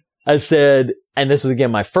 I said, and this was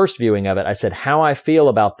again my first viewing of it. I said, how I feel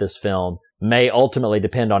about this film may ultimately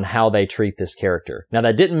depend on how they treat this character. Now,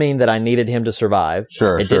 that didn't mean that I needed him to survive.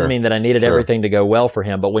 It didn't mean that I needed everything to go well for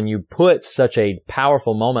him. But when you put such a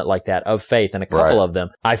powerful moment like that of faith, and a couple of them,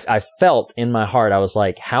 I felt in my heart, I was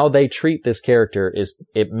like, how they treat this character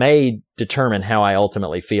it may determine how I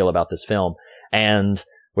ultimately feel about this film. And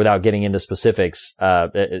without getting into specifics,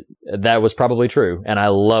 that was probably true. And I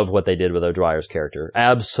love what they did with O'Dwyer's character.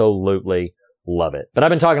 Absolutely love it. But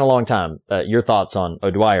I've been talking a long time. Your thoughts on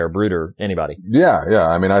O'Dwyer, Bruder, anybody? Yeah.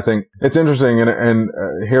 I mean, I think it's interesting and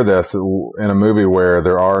hear this in a movie where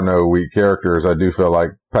there are no weak characters. I do feel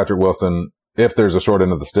like Patrick Wilson, if there's a short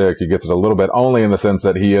end of the stick, he gets it a little bit only in the sense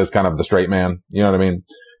that he is kind of the straight man. You know what I mean?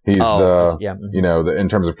 He's in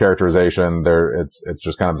terms of characterization it's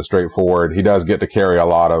just kind of the straightforward. He does get to carry a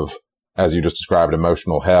lot of, as you just described,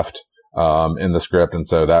 emotional heft, in the script. And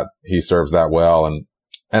so that he serves that well.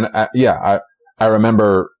 I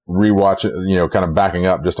remember rewatching, kind of backing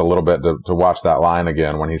up just a little bit to watch that line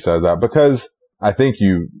again when he says that, because I think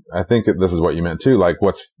this is what you meant too. Like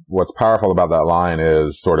what's powerful about that line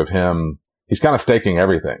is sort of him. He's kind of staking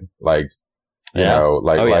everything. Like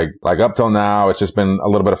up till now, it's just been a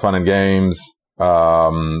little bit of fun and games.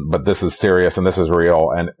 But this is serious and this is real.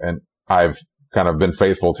 And I've kind of been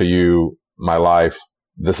faithful to you, my life.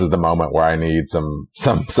 This is the moment where I need some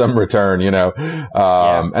return, and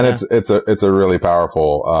it's a really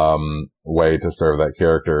powerful, way to serve that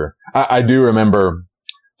character. I do remember.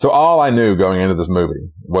 So all I knew going into this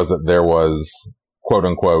movie was that there was quote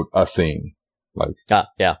unquote a scene. Like,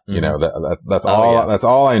 mm-hmm. That's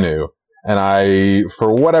all I knew. And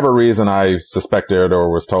for whatever reason, I suspected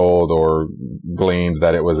or was told or gleaned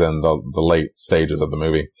that it was in the late stages of the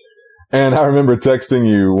movie. And I remember texting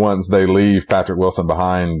you once they leave Patrick Wilson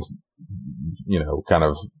behind, kind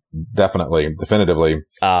of definitively.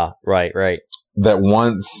 Right. That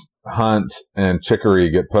once Hunt and Chicory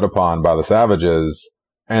get put upon by the savages,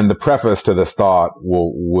 and the preface to this thought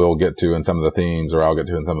we'll get to in some of the themes, or I'll get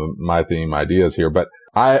to in some of my theme ideas here. But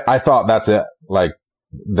I thought that's it. Like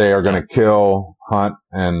they are going to kill Hunt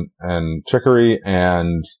and Chicory,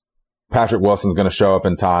 and Patrick Wilson's going to show up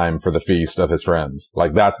in time for the feast of his friends.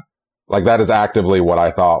 Like that is actively what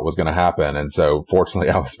I thought was going to happen. And so fortunately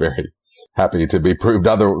I was very, happy to be proved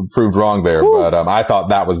wrong there. Woo. But I thought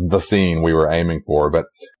that was the scene we were aiming for. But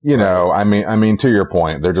I mean, to your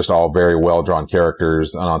point, they're just all very well drawn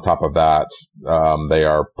characters, and on top of that, they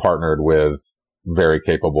are partnered with very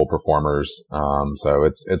capable performers. So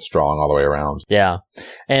it's strong all the way around. Yeah.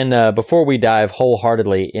 And before we dive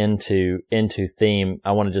wholeheartedly into theme,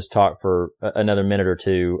 I want to just talk for another minute or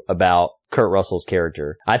two about Kurt Russell's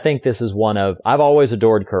character. I think this is I've always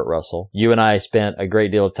adored Kurt Russell. You and I spent a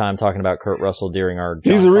great deal of time talking about Kurt Russell during our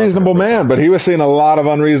He's a reasonable man, but he was seeing a lot of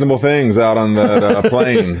unreasonable things out on the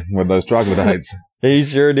plane with those troglodytes. He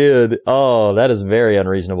sure did. Oh, that is very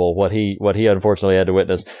unreasonable what he unfortunately had to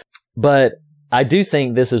witness. But I do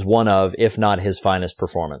think this is one of, if not his finest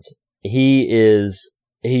performance. He's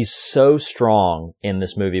so strong in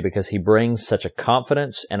this movie because he brings such a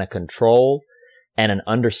confidence and a control and an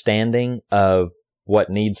understanding of what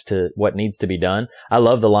needs to be done. I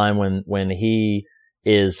love the line when he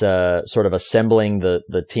is sort of assembling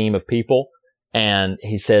the team of people, and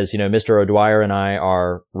he says, Mr. O'Dwyer and I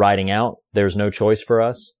are riding out. There's no choice for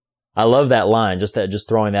us. I love that line, just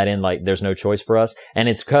throwing that in, like, there's no choice for us. And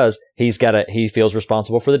it's because he feels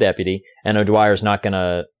responsible for the deputy, and O'Dwyer's not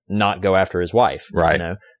gonna not go after his wife. Right.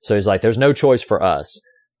 So he's like, there's no choice for us.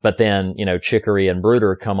 But then, Chicory and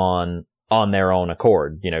Bruder come on their own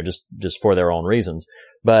accord, just for their own reasons.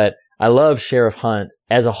 But I love Sheriff Hunt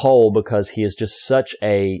as a whole because he is just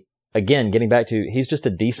again, getting back to, he's just a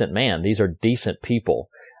decent man. These are decent people.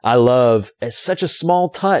 I love, it's such a small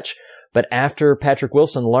touch, but after Patrick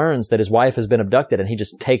Wilson learns that his wife has been abducted and he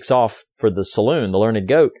just takes off for the saloon, the Learned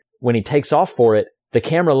Goat, when he takes off for it, the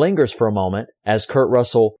camera lingers for a moment as Kurt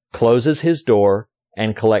Russell closes his door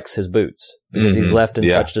and collects his boots because he's left in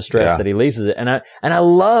such distress that he leases it. And I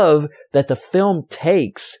love that the film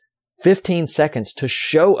takes 15 seconds to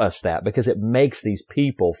show us that because it makes these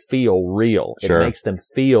people feel real. Sure. It makes them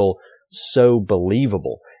feel so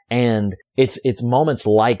believable. And it's moments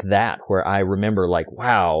like that where I remember, like,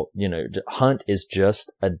 wow, Hunt is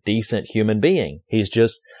just a decent human being. He's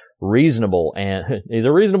just reasonable, and he's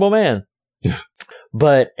a reasonable man.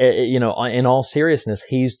 But, in all seriousness,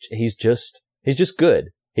 he's just good.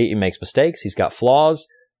 He makes mistakes. He's got flaws,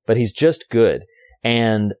 but he's just good.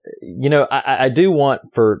 And, I do want,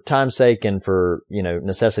 for time's sake and for,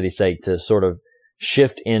 necessity's sake, to sort of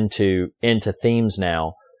shift into themes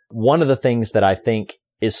now. One of the things that I think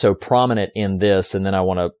is so prominent in this, and then I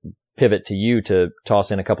want to pivot to you to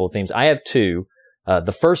toss in a couple of themes. I have two.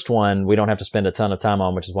 The first one we don't have to spend a ton of time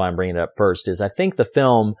on, which is why I'm bringing it up first, is I think the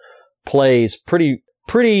film plays pretty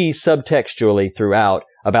subtextually throughout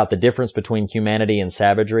about the difference between humanity and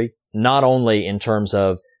savagery, not only in terms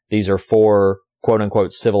of these are four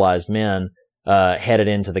quote-unquote civilized men headed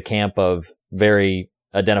into the camp of very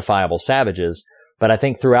identifiable savages, but I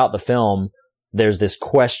think throughout the film there's this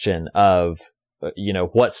question of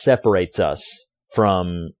what separates us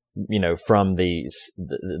from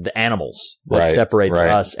the animals, what separates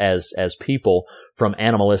us as people from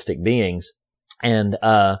animalistic beings. And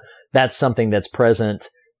that's something that's present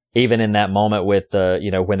even in that moment with,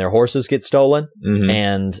 when their horses get stolen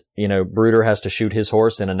and, Bruder has to shoot his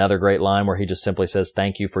horse in another great line where he just simply says,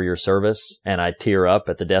 "Thank you for your service." And I tear up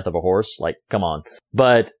at the death of a horse. Like, come on.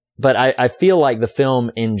 But I feel like the film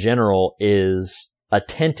in general is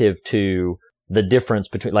attentive to the difference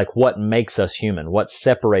between, like, what makes us human, what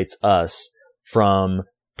separates us from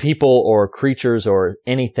people or creatures or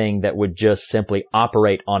anything that would just simply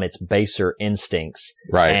operate on its baser instincts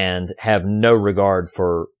and have no regard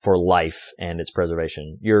for life and its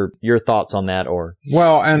preservation. Your thoughts on that? Or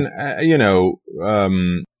well, and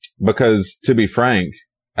because to be frank,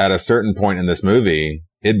 at a certain point in this movie,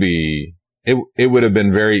 it would have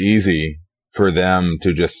been very easy for them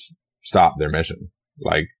to just stop their mission.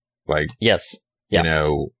 Like, yes, yeah.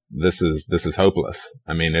 This is hopeless.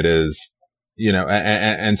 I mean, it is.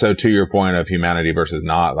 And so to your point of humanity versus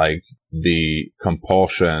not, like, the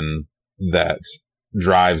compulsion that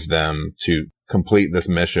drives them to complete this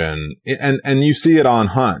mission, and you see it on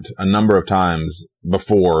Hunt a number of times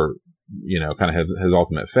before, kind of his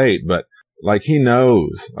ultimate fate, but, like, he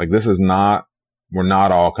knows, like, we're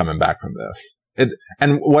not all coming back from this.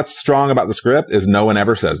 And what's strong about the script is no one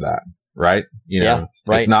ever says that, right?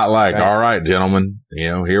 It's not like, all right, gentlemen,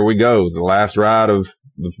 here we go. It's the last ride of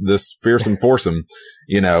this fearsome foursome,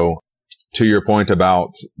 to your point about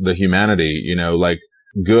the humanity, like,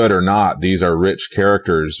 good or not, these are rich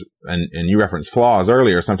characters. And you referenced flaws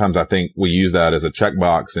earlier. Sometimes I think we use that as a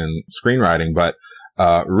checkbox in screenwriting, but,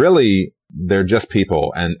 really they're just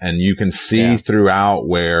people. And you can see throughout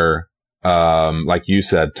where, like you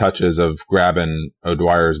said, touches of grabbing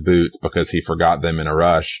O'Dwyer's boots because he forgot them in a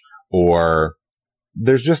rush, or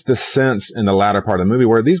there's just this sense in the latter part of the movie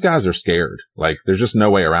where these guys are scared. Like there's just no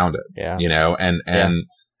way around it,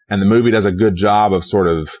 and the movie does a good job of sort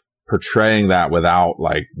of portraying that without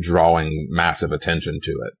like drawing massive attention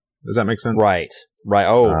to it. Does that make sense? Right.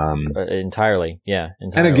 Oh, entirely. Yeah.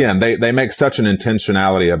 Entirely. And again, they make such an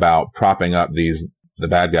intentionality about propping up the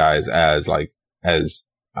bad guys as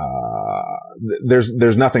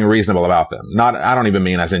there's nothing reasonable about them. I don't even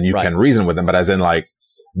mean as in you can reason with them, but as in like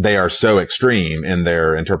they are so extreme in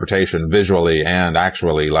their interpretation visually and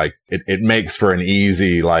actually, like it makes for an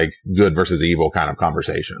easy, like good versus evil kind of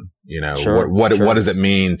conversation. What does it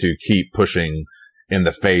mean to keep pushing in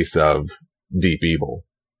the face of deep evil?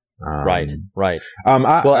 Right. Go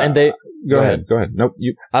ahead. Nope.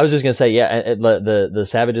 I was just going to say, the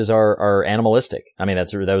savages are animalistic. I mean,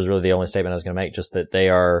 that was really the only statement I was going to make. Just that they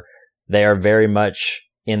are very much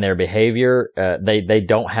in their behavior. They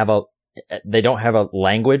don't have a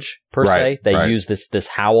language per se. They use this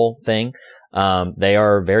howl thing. They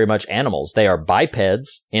are very much animals. They are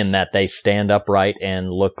bipeds in that they stand upright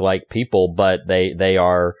and look like people, but they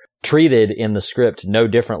are treated in the script no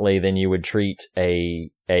differently than you would treat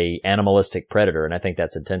a animalistic predator, and I think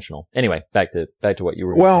that's intentional. Anyway, back to what you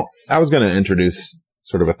were. Well, I was going to introduce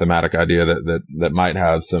sort of a thematic idea that might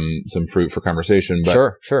have some fruit for conversation.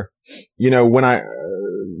 But sure. When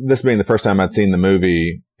this being the first time I'd seen the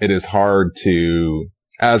movie, it is hard to,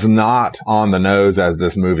 as not on the nose as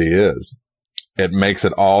this movie is, it makes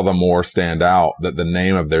it all the more stand out that the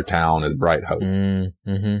name of their town is Bright Hope.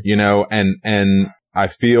 Mm-hmm. And I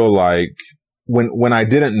feel like when I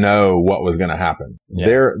didn't know what was going to happen,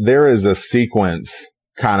 there is a sequence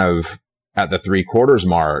kind of at the 3/4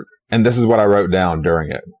 mark. And this is what I wrote down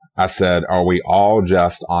during it. I said, are we all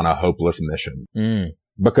just on a hopeless mission?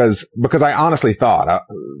 Because I honestly thought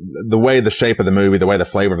the way the shape of the movie, the way the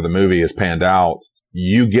flavor of the movie is panned out,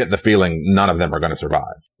 you get the feeling none of them are going to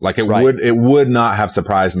survive. Like it would not have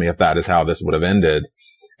surprised me if that is how this would have ended.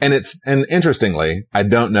 And interestingly, I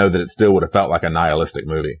don't know that it still would have felt like a nihilistic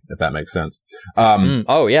movie, if that makes sense.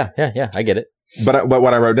 Oh yeah. I get it. But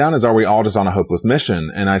what I wrote down is, are we all just on a hopeless mission?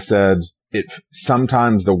 And I said,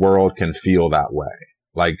 sometimes the world can feel that way.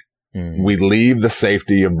 Like we leave the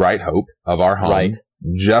safety of Bright Hope of our home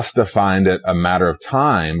just to find it a matter of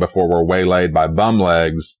time before we're waylaid by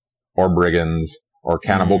bumlegs or brigands or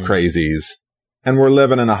cannibal crazies. And we're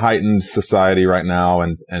living in a heightened society right now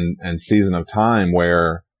and season of time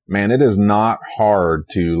where, man, it is not hard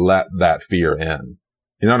to let that fear in.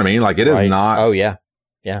 You know what I mean? Like it is not. Oh yeah.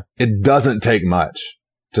 Yeah. It doesn't take much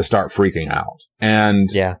to start freaking out. And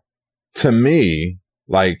to me,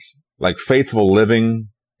 like faithful living,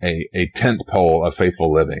 a tent pole of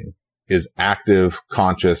faithful living is active,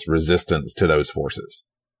 conscious resistance to those forces.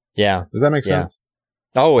 Yeah. Does that make sense?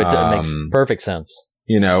 Oh, it makes perfect sense.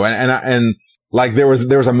 And like there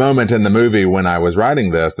was a moment in the movie when I was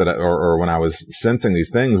writing this or when I was sensing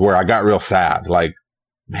these things where I got real sad. Like,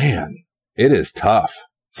 man, it is tough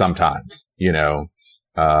sometimes, you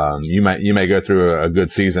may go through a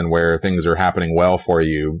good season where things are happening well for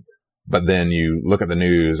you, but then you look at the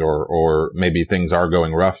news or maybe things are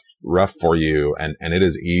going rough for you. And it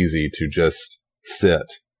is easy to just sit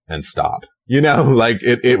and stop, like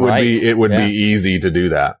it would be easy to do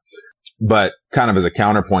that. But kind of as a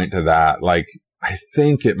counterpoint to that, like, I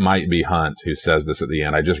think it might be Hunt who says this at the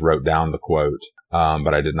end. I just wrote down the quote,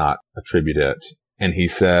 but I did not attribute it. And he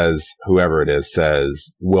says, whoever it is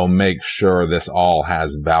says, we'll make sure this all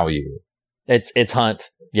has value. It's Hunt.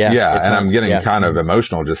 Yeah. Yeah. And Hunt. I'm getting kind of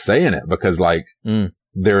emotional just saying it because like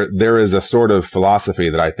there is a sort of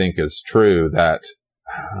philosophy that I think is true that,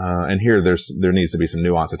 and here there needs to be some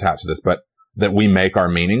nuance attached to this, but that we make our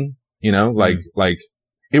meaning, like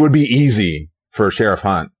it would be easy for Sheriff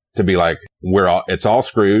Hunt to be like, it's all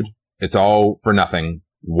screwed. It's all for nothing.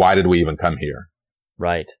 Why did we even come here?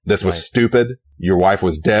 Right. This was stupid. Your wife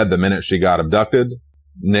was dead the minute she got abducted.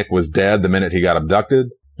 Nick was dead the minute he got abducted.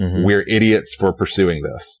 We're idiots for pursuing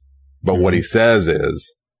this. But what he says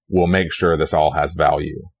is, we'll make sure this all has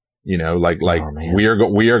value. We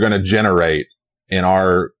are going to generate in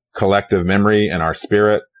our collective memory and our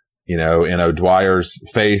spirit, in O'Dwyer's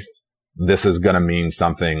faith, this is going to mean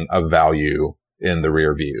something of value in the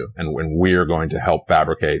rear view. And when we're going to help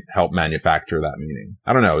manufacture that meaning.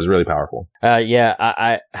 I don't know. It was really powerful.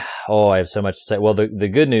 I have so much to say. Well, the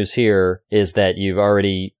good news here is that you've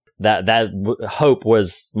already, that hope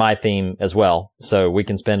was my theme as well. So we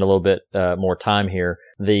can spend a little bit, more time here.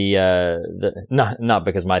 Not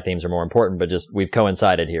because my themes are more important, but just we've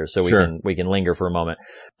coincided here. So we can linger for a moment.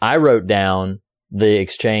 I wrote down the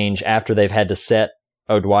exchange after they've had to set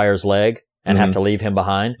O'Dwyer's leg and have to leave him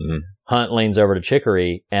behind. Hunt leans over to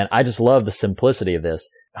Chicory, and I just love the simplicity of this.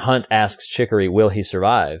 Hunt asks Chicory, will he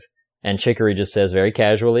survive? And Chicory just says very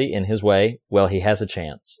casually in his way, well, he has a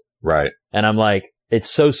chance. Right. And I'm like, it's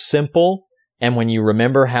so simple. And when you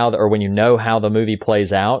remember when you know how the movie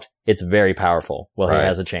plays out, it's very powerful. Well, he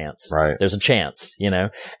has a chance. Right. There's a chance,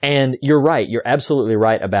 and you're right. You're absolutely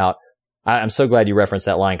right about, I'm so glad you referenced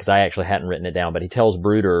that line because I actually hadn't written it down, but he tells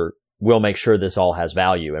Brooder, we'll make sure this all has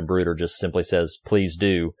value. And Brooder just simply says, please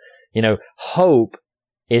do. Hope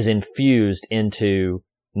is infused into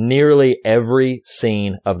nearly every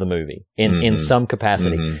scene of the movie in some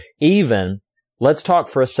capacity. Mm-hmm. Even, let's talk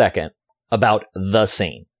for a second about the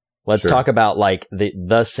scene. Let's talk about like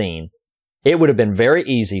the scene. It would have been very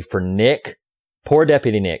easy for Nick, poor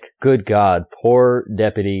Deputy Nick, good God, poor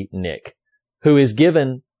Deputy Nick, who is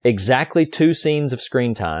given exactly 2 scenes of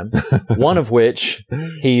screen time, one of which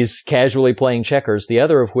he's casually playing checkers, the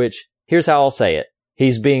other of which, here's how I'll say it.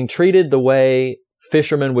 He's being treated the way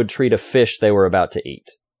fishermen would treat a fish they were about to eat.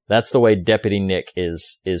 That's the way Deputy Nick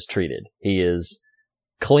is treated. He is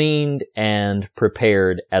cleaned and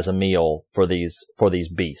prepared as a meal for these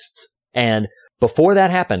beasts. And before that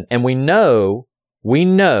happened, and we know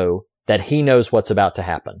that he knows what's about to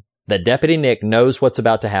happen. That Deputy Nick knows what's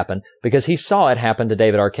about to happen because he saw it happen to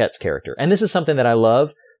David Arquette's character. And this is something that I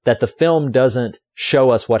love, that the film doesn't show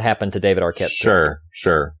us what happened to David Arquette's character.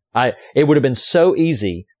 Sure. It would have been so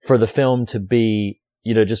easy for the film to be,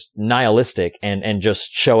 just nihilistic and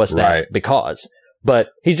just show us that but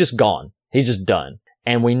he's just gone. He's just done.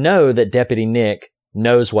 And we know that Deputy Nick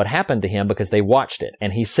knows what happened to him because they watched it.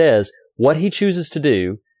 And he says what he chooses to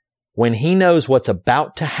do when he knows what's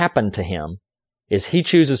about to happen to him is he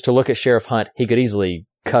chooses to look at Sheriff Hunt. He could easily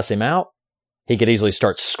cuss him out. He could easily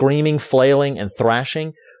start screaming, flailing, and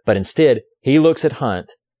thrashing. But instead, he looks at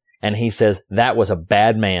Hunt and he says, that was a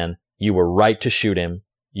bad man. You were right to shoot him.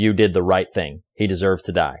 You did the right thing. He deserved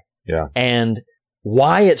to die. Yeah. And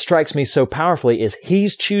why it strikes me so powerfully is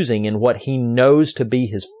he's choosing in what he knows to be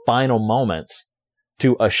his final moments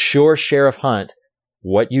to assure Sheriff Hunt,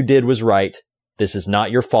 what you did was right. This is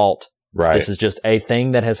not your fault. Right. This is just a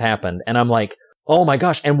thing that has happened. And I'm like, oh my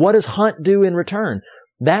gosh. And what does Hunt do in return?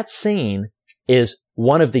 That scene is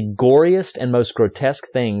one of the goriest and most grotesque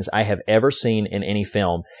things I have ever seen in any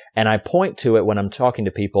film. And I point to it when I'm talking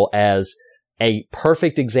to people as a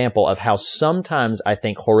perfect example of how sometimes I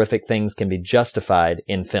think horrific things can be justified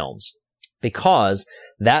in films. Because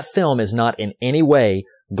that film is not in any way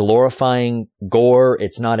glorifying gore.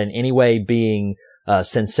 It's not in any way being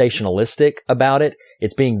sensationalistic about it.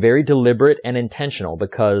 It's being very deliberate and intentional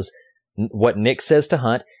because what Nick says to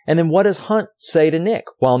Hunt, and then what does Hunt say to Nick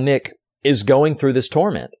while Nick is going through this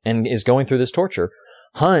torment and is going through this torture?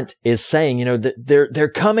 Hunt is saying, that they're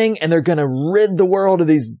coming and they're going to rid the world of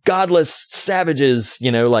these godless savages,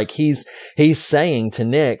 like he's saying to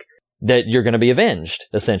Nick that you're going to be avenged,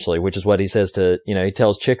 essentially, which is what he says to, he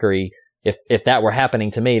tells Chicory, if that were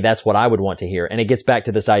happening to me, that's what I would want to hear. And it gets back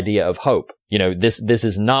to this idea of hope. This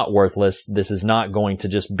is not worthless. This is not going to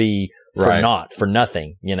just be for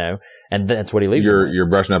nothing, and that's what he leaves. You're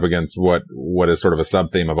brushing up against what is sort of a sub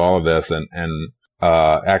theme of all of this. And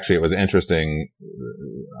actually it was interesting.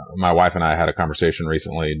 My wife and I had a conversation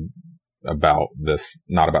recently about this,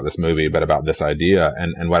 not about this movie, but about this idea.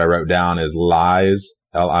 And what I wrote down is lies,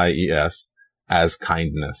 Lies, as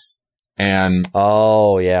kindness. And,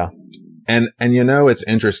 oh yeah. And it's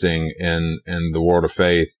interesting in the world of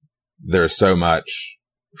faith, there's so much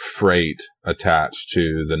freight attached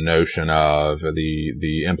to the notion of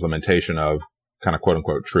the implementation of kind of quote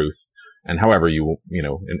unquote truth. And however in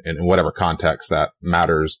whatever context that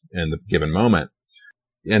matters in the given moment.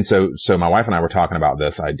 And so my wife and I were talking about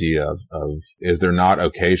this idea of is there not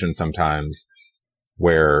occasion sometimes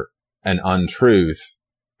where an untruth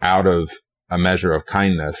out of a measure of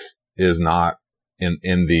kindness is not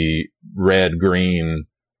in the red green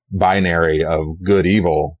binary of good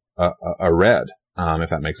evil, a red,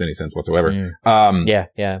 if that makes any sense whatsoever. Yeah,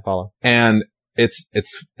 I follow. And it's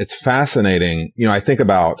fascinating. I think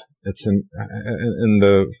about, it's in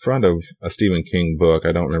the front of a Stephen King book.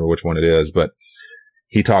 I don't remember which one it is, but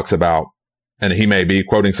he talks about, and he may be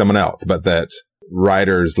quoting someone else, but that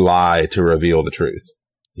writers lie to reveal the truth.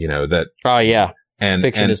 That. Oh yeah. And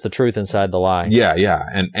fiction is the truth inside the lie. Yeah. Yeah.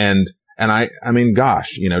 And I mean,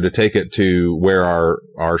 gosh, to take it to where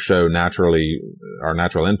our show our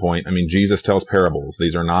natural endpoint. I mean, Jesus tells parables.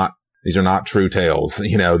 These are not true tales.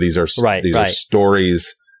 These are are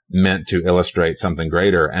stories meant to illustrate something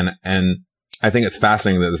greater. And I think it's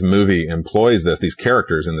fascinating that this movie employs these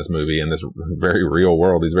characters in this movie, in this very real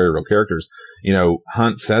world, these very real characters.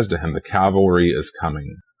 Hunt says to him, the cavalry is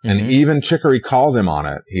coming. Mm-hmm. And even Chicory calls him on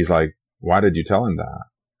it. He's like, why did you tell him that?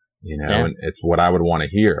 Yeah. And it's what I would want to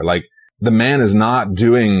hear. Like, the man is not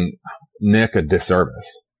doing Nick a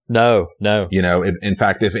disservice. No. In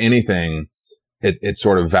fact, if anything, it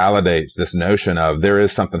sort of validates this notion of there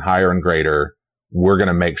is something higher and greater. We're going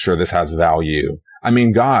to make sure this has value. I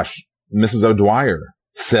mean, gosh, Mrs. O'Dwyer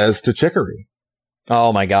says to Chicory.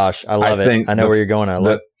 Oh my gosh. I love it. I know where you're going. I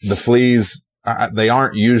love the fleas. They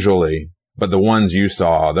aren't usually, but the ones you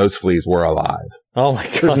saw, those fleas were alive. Oh my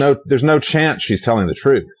gosh. There's no chance she's telling the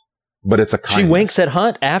truth, but it's a kindness. She winks at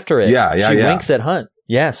Hunt after it. She winks at Hunt.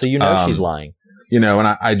 Yeah. So she's lying. And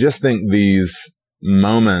I just think these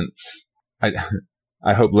moments,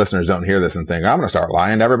 I hope listeners don't hear this and think, I'm going to start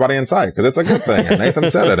lying to everybody in sight because it's a good thing. And Nathan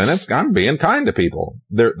said it, and I'm being kind to people.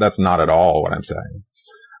 That's not at all what I'm saying.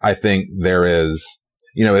 I think there is,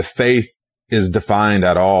 if faith is defined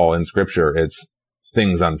at all in scripture, it's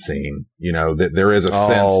things unseen. That there is a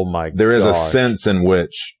sense, a sense in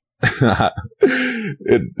which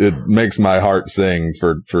it makes my heart sing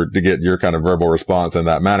to get your kind of verbal response in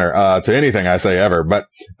that manner, to anything I say ever. But,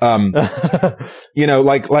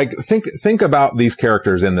 think about these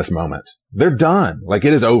characters in this moment. They're done. Like,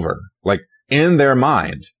 it is over. Like, in their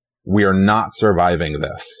mind, we are not surviving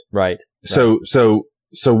this. Right. So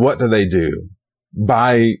what do they do?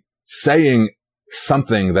 By saying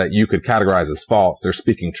something that you could categorize as false, they're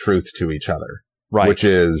speaking truth to each other. Right. Which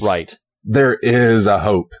is, there is a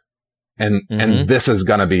hope. And this is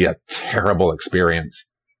going to be a terrible experience,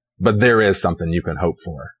 but there is something you can hope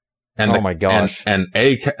for. And oh my gosh. And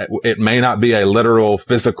it may not be a literal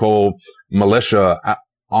physical militia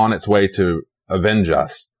on its way to avenge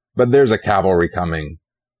us, but there's a cavalry coming.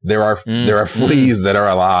 There are fleas that are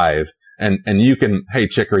alive. And you can, hey,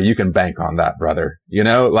 Chicory, you can bank on that, brother.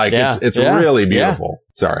 It's really beautiful.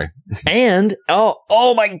 Yeah. Sorry. And,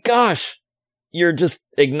 oh my gosh, you're just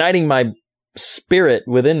igniting my spirit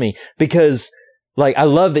within me, because I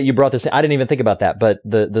love that you brought this in. I didn't even think about that, but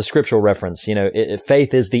the scriptural reference,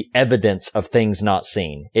 faith is the evidence of things not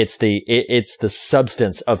seen. It's the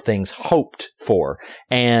substance of things hoped for.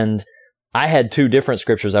 And I had two different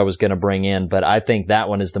scriptures I was going to bring in, but I think that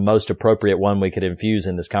one is the most appropriate one we could infuse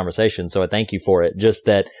in this conversation. So I thank you for it. Just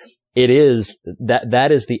that it is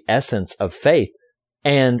that is the essence of faith.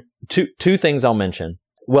 And two things I'll mention.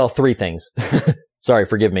 Well, three things. Sorry,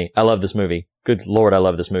 forgive me. I love this movie. Good Lord, I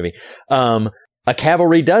love this movie. A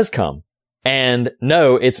cavalry does come. And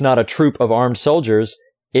no, it's not a troop of armed soldiers.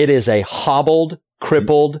 It is a hobbled,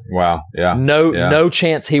 crippled. Wow. Yeah. No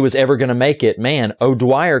chance he was ever going to make it. Man,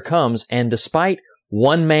 O'Dwyer comes, and despite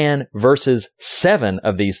one man versus 7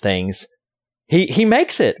 of these things, he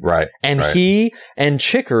makes it. Right. And he and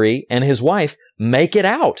Chicory and his wife make it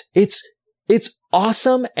out. It's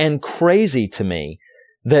awesome and crazy to me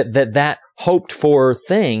that hoped for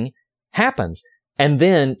thing happens. And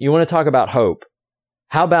then you want to talk about hope.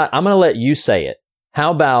 How about, I'm going to let you say it.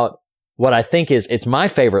 How about what I think it's my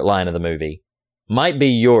favorite line of the movie? Might be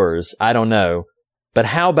yours. I don't know. But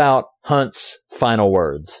how about Hunt's final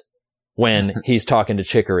words when he's talking to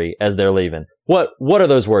Chicory as they're leaving? What are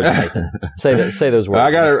those words, Nathan? Say those words.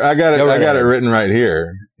 I got it written right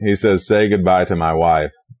here. He says, "Say goodbye to my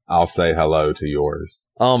wife. I'll say hello to yours."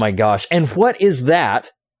 Oh my gosh. And what is that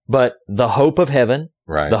but the hope of heaven,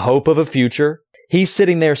 right? The hope of a future. He's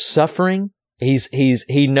sitting there suffering.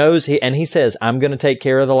 He knows and he says, "I'm going to take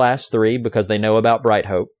care of the last 3 because they know about bright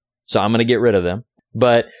hope. So I'm going to get rid of them."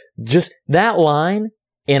 But just that line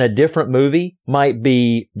in a different movie might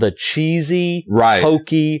be the cheesy,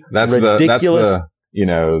 hokey, ridiculous. That's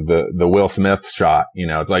the Will Smith shot.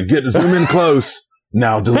 It's like, zoom in close.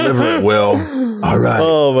 Now deliver it, Will. All right.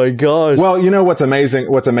 Oh my gosh. Well, what's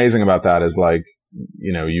amazing about that is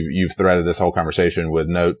you've threaded this whole conversation with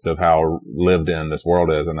notes of how lived in this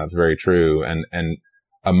world is. And that's very true. And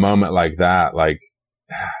a moment like that,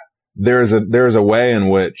 there's a way in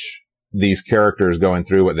which these characters going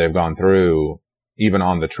through what they've gone through, even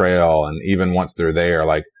on the trail and even once they're there,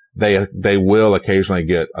 they will occasionally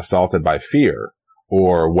get assaulted by fear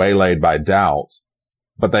or waylaid by doubt,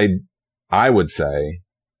 but I would say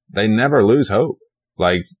they never lose hope.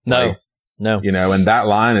 No. And that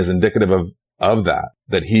line is indicative of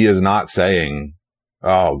that he is not saying,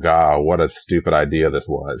 "Oh God, what a stupid idea this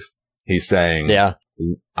was." He's saying, "Yeah,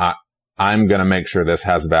 I'm going to make sure this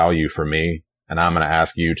has value for me. And I'm going to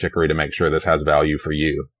ask you, Chicory, to make sure this has value for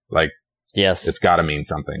you." Yes, it's got to mean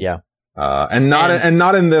something. Yeah. And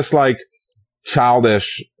not in this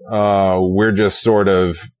childish, we're just sort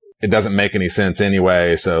of, it doesn't make any sense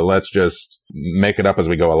anyway. So let's just make it up as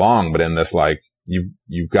we go along. But in this,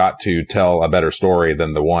 you've got to tell a better story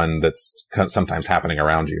than the one that's sometimes happening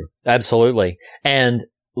around you. Absolutely. And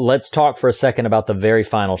let's talk for a second about the very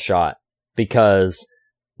final shot. because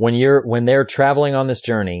when they're traveling on this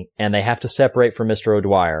journey and they have to separate from Mr.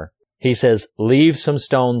 O'Dwyer, he says, leave some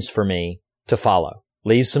stones for me to follow.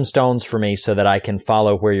 Leave some stones for me so that I can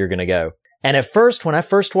follow where you're going to go. And at first, when I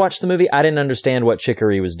first watched the movie, I didn't understand what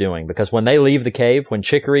Chicory was doing, because when they leave the cave, when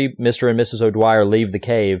Chicory, Mr. and Mrs. O'Dwyer leave the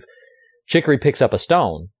cave, Chicory picks up a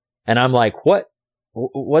stone. And I'm like,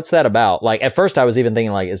 what's that about? Like, at first I was even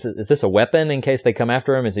thinking, like, is this a weapon in case they come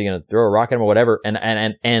after him? Is he going to throw a rock at him or whatever?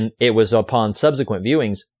 And it was upon subsequent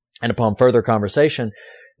viewings and upon further conversation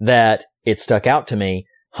that it stuck out to me.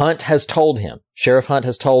 Sheriff Hunt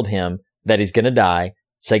has told him that he's going to die.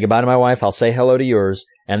 Say goodbye to my wife. I'll say hello to yours.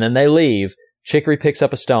 And then they leave. Chicory picks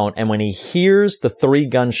up a stone. And when he hears the 3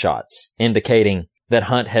 gunshots indicating that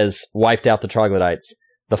Hunt has wiped out the troglodytes,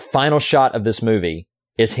 the final shot of this movie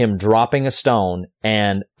is him dropping a stone.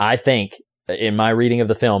 And I think, in my reading of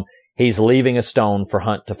the film, he's leaving a stone for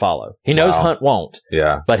Hunt to follow. He knows Hunt won't.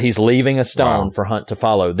 Yeah. But he's leaving a stone for Hunt to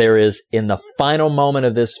follow. There is, in the final moment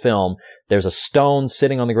of this film, there's a stone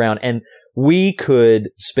sitting on the ground. And we're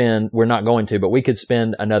not going to, but we could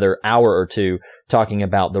spend another hour or two talking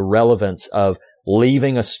about the relevance of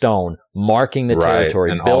leaving a stone, marking the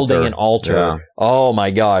territory, building an altar. Yeah. Oh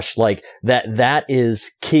my gosh. Like that is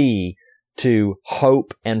key to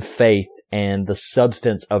hope and faith and the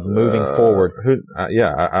substance of moving forward.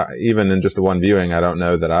 Even in just the one viewing, I don't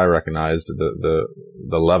know that I recognized the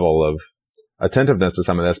level of attentiveness to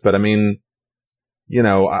some of this, but I mean, you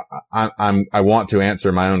know, I want to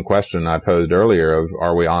answer my own question I posed earlier of,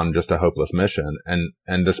 are we on just a hopeless mission?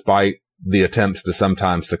 And despite the attempts to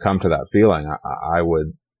sometimes succumb to that feeling, I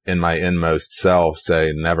would, in my inmost self,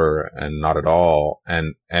 say never and not at all.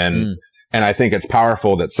 And I think it's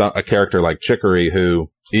powerful that a character like Chicory,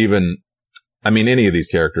 who any of these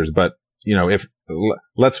characters, but, you know,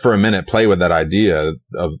 let's for a minute play with that idea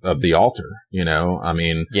of the altar, you know, I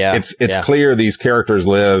mean, it's clear these characters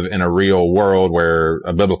live in a real world where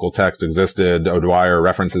a biblical text existed. O'Dwyer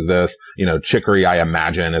references this, you know, Chicory, I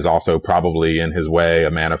imagine, is also probably in his way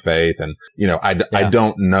a man of faith. And, you know, I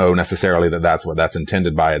don't know necessarily that that's what that's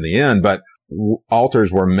intended by in the end, but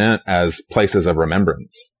altars were meant as places of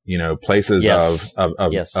remembrance, you know, places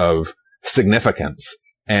of significance.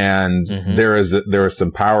 And there is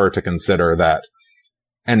some power to consider that.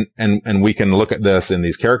 And we can look at this in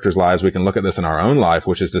these characters' lives. We can look at this in our own life,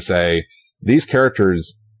 which is to say these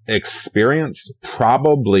characters experienced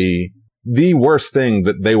probably the worst thing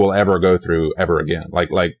that they will ever go through ever again. Like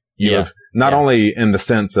you have not only in the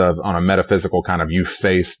sense of on a metaphysical kind of you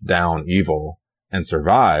faced down evil and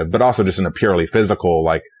survived, but also just in a purely physical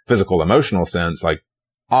emotional sense, like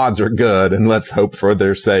odds are good and let's hope for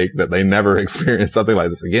their sake that they never experience something like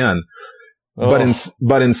this again.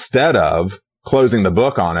 But instead of closing the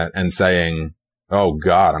book on it and saying, oh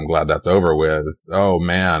God, I'm glad that's over with. Oh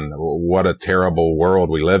man, what a terrible world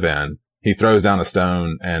we live in. He throws down a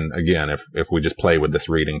stone. And again, if we just play with this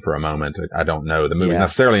reading for a moment, I don't know the movie's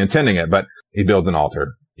necessarily intending it, but he builds an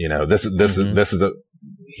altar. You know,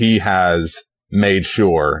 he has made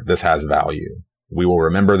sure this has value. We will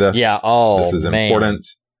remember this. Yeah. Oh, this is important.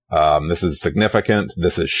 This is significant.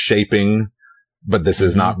 This is shaping, but this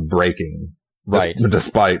is not breaking. Right.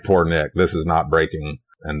 Despite poor Nick, this is not breaking,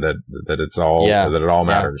 and that it's all, that it all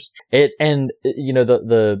matters.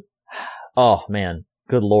 Oh man,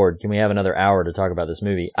 good Lord. Can we have another hour to talk about this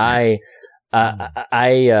movie? I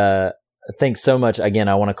think so much. Again,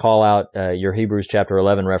 I want to call out, your Hebrews chapter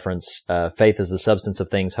 11 reference. Faith is the substance of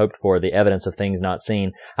things hoped for, the evidence of things not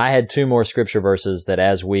seen. I had 2 more scripture verses that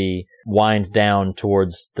as we wind down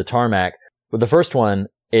towards the tarmac, the first one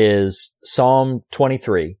is Psalm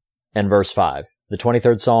 23 and verse 5. The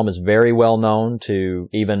 23rd Psalm is very well known to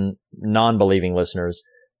even non-believing listeners,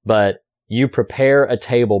 but you prepare a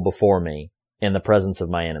table before me in the presence of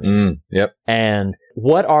my enemies. Yep. And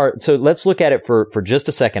so let's look at it for just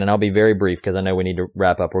a second, and I'll be very brief because I know we need to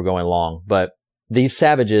wrap up. We're going long, but these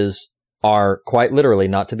savages are quite literally,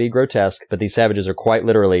 not to be grotesque, but these savages are quite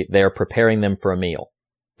literally, they're preparing them for a meal.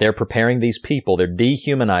 They're preparing these people. They're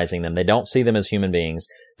dehumanizing them. They don't see them as human beings.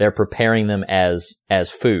 They're preparing them as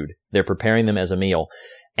food. They're preparing them as a meal.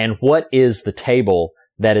 And what is the table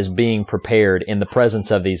that is being prepared in the presence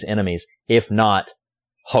of these enemies, if not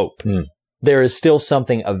hope? There is still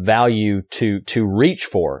something of value to reach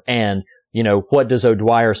for. And, you know, what does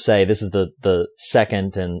O'Dwyer say? This is the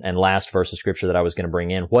second and last verse of scripture that I was going to bring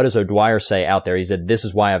in. What does O'Dwyer say out there? He said, this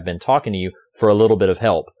is why I've been talking to you for a little bit of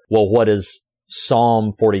help. Well, what does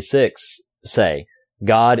Psalm 46 say?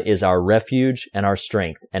 God is our refuge and our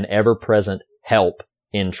strength, an ever-present help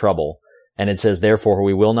in trouble. And it says, therefore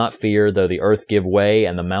we will not fear, though the earth give way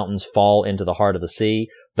and the mountains fall into the heart of the sea,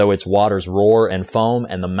 though its waters roar and foam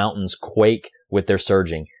and the mountains quake with their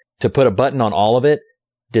surging. To put a button on all of it,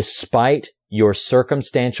 despite your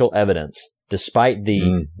circumstantial evidence, despite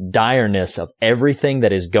the direness of everything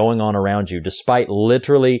that is going on around you, despite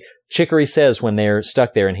literally, Chicory says when they're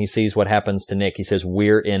stuck there and he sees what happens to Nick, he says,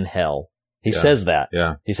 we're in hell. He says that.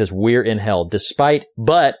 Yeah. He says, we're in hell.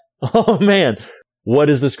 But, oh man, what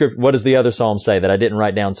does the other psalm say that I didn't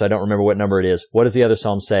write down so I don't remember what number it is? What does the other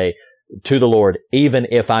psalm say to the Lord? Even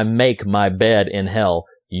if I make my bed in hell,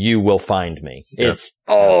 you will find me. Yeah. It's,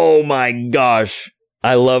 oh my gosh.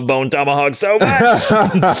 I love Bone Tomahawk so much.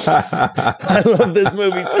 I love this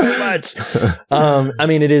movie so much. I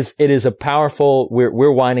mean, it is a powerful,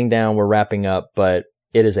 we're winding down, we're wrapping up, but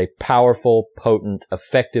it is a powerful, potent,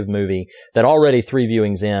 effective movie that already 3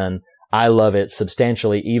 viewings in, I love it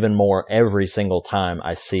substantially even more every single time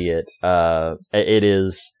I see it. It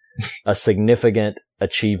is a significant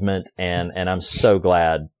achievement and I'm so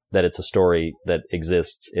glad that it's a story that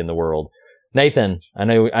exists in the world. Nathan, I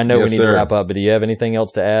know Yes, we need sir. to wrap up, but do you have anything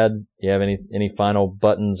else to add? Do you have any final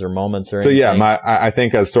buttons or moments or anything? So yeah, I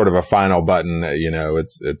think as sort of a final button,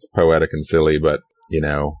 it's poetic and silly, but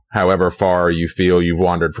however far you feel you've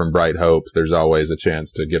wandered from bright hope, there's always a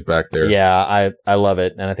chance to get back there. Yeah, I love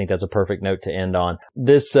it. And I think that's a perfect note to end on.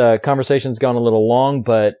 This conversation's gone a little long,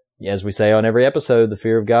 but as we say on every episode, the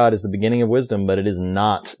fear of God is the beginning of wisdom, but it is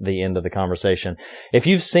not the end of the conversation. If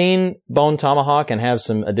you've seen Bone Tomahawk and have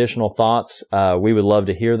some additional thoughts, we would love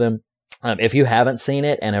to hear them. If you haven't seen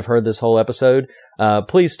it and have heard this whole episode,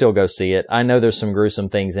 please still go see it. I know there's some gruesome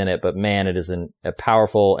things in it, but man, it is a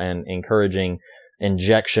powerful and encouraging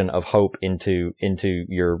injection of hope into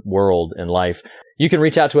your world and life. You can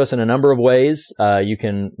reach out to us in a number of ways. You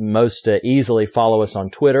can most easily follow us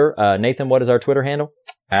on Twitter. Nathan, what is our Twitter handle?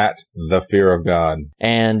 At the fear of God.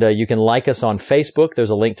 And you can like us on Facebook. There's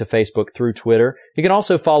a link to Facebook through Twitter. You can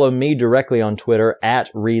also follow me directly on Twitter at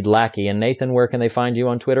Reed Lackey. And Nathan, where can they find you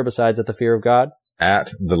on Twitter besides at the fear of God?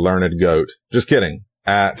 At the learned goat. Just kidding.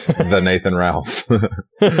 At the Nathan Ralph.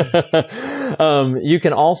 You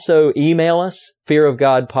can also email us,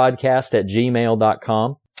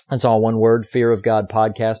 fearofgodpodcast@gmail.com. That's all one word,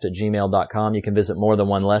 fearofgodpodcast@gmail.com. You can visit More Than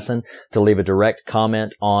One Lesson to leave a direct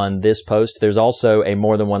comment on this post. There's also a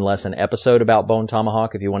More Than One Lesson episode about Bone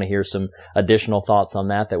Tomahawk if you want to hear some additional thoughts on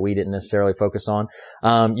that we didn't necessarily focus on.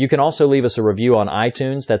 You can also leave us a review on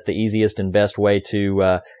iTunes. That's the easiest and best way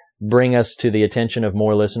to bring us to the attention of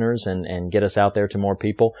more listeners and get us out there to more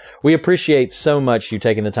people. We appreciate so much you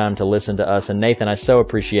taking the time to listen to us. And Nathan, I so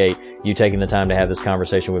appreciate you taking the time to have this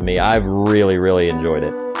conversation with me. I've really, really enjoyed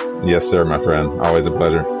it. Yes, sir, my friend. Always a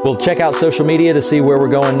pleasure. We'll check out social media to see where we're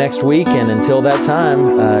going next week. And until that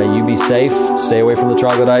time, you be safe, stay away from the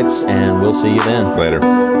troglodytes, and we'll see you then. Later.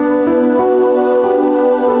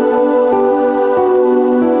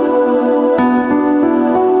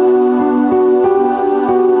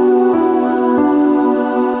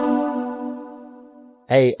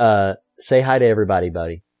 Hey, say hi to everybody,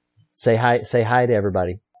 buddy. Say hi to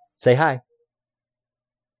everybody. Say hi.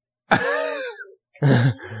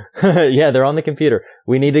 Yeah, they're on the computer.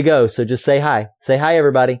 We need to go, so just say hi. Say hi,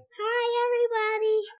 everybody.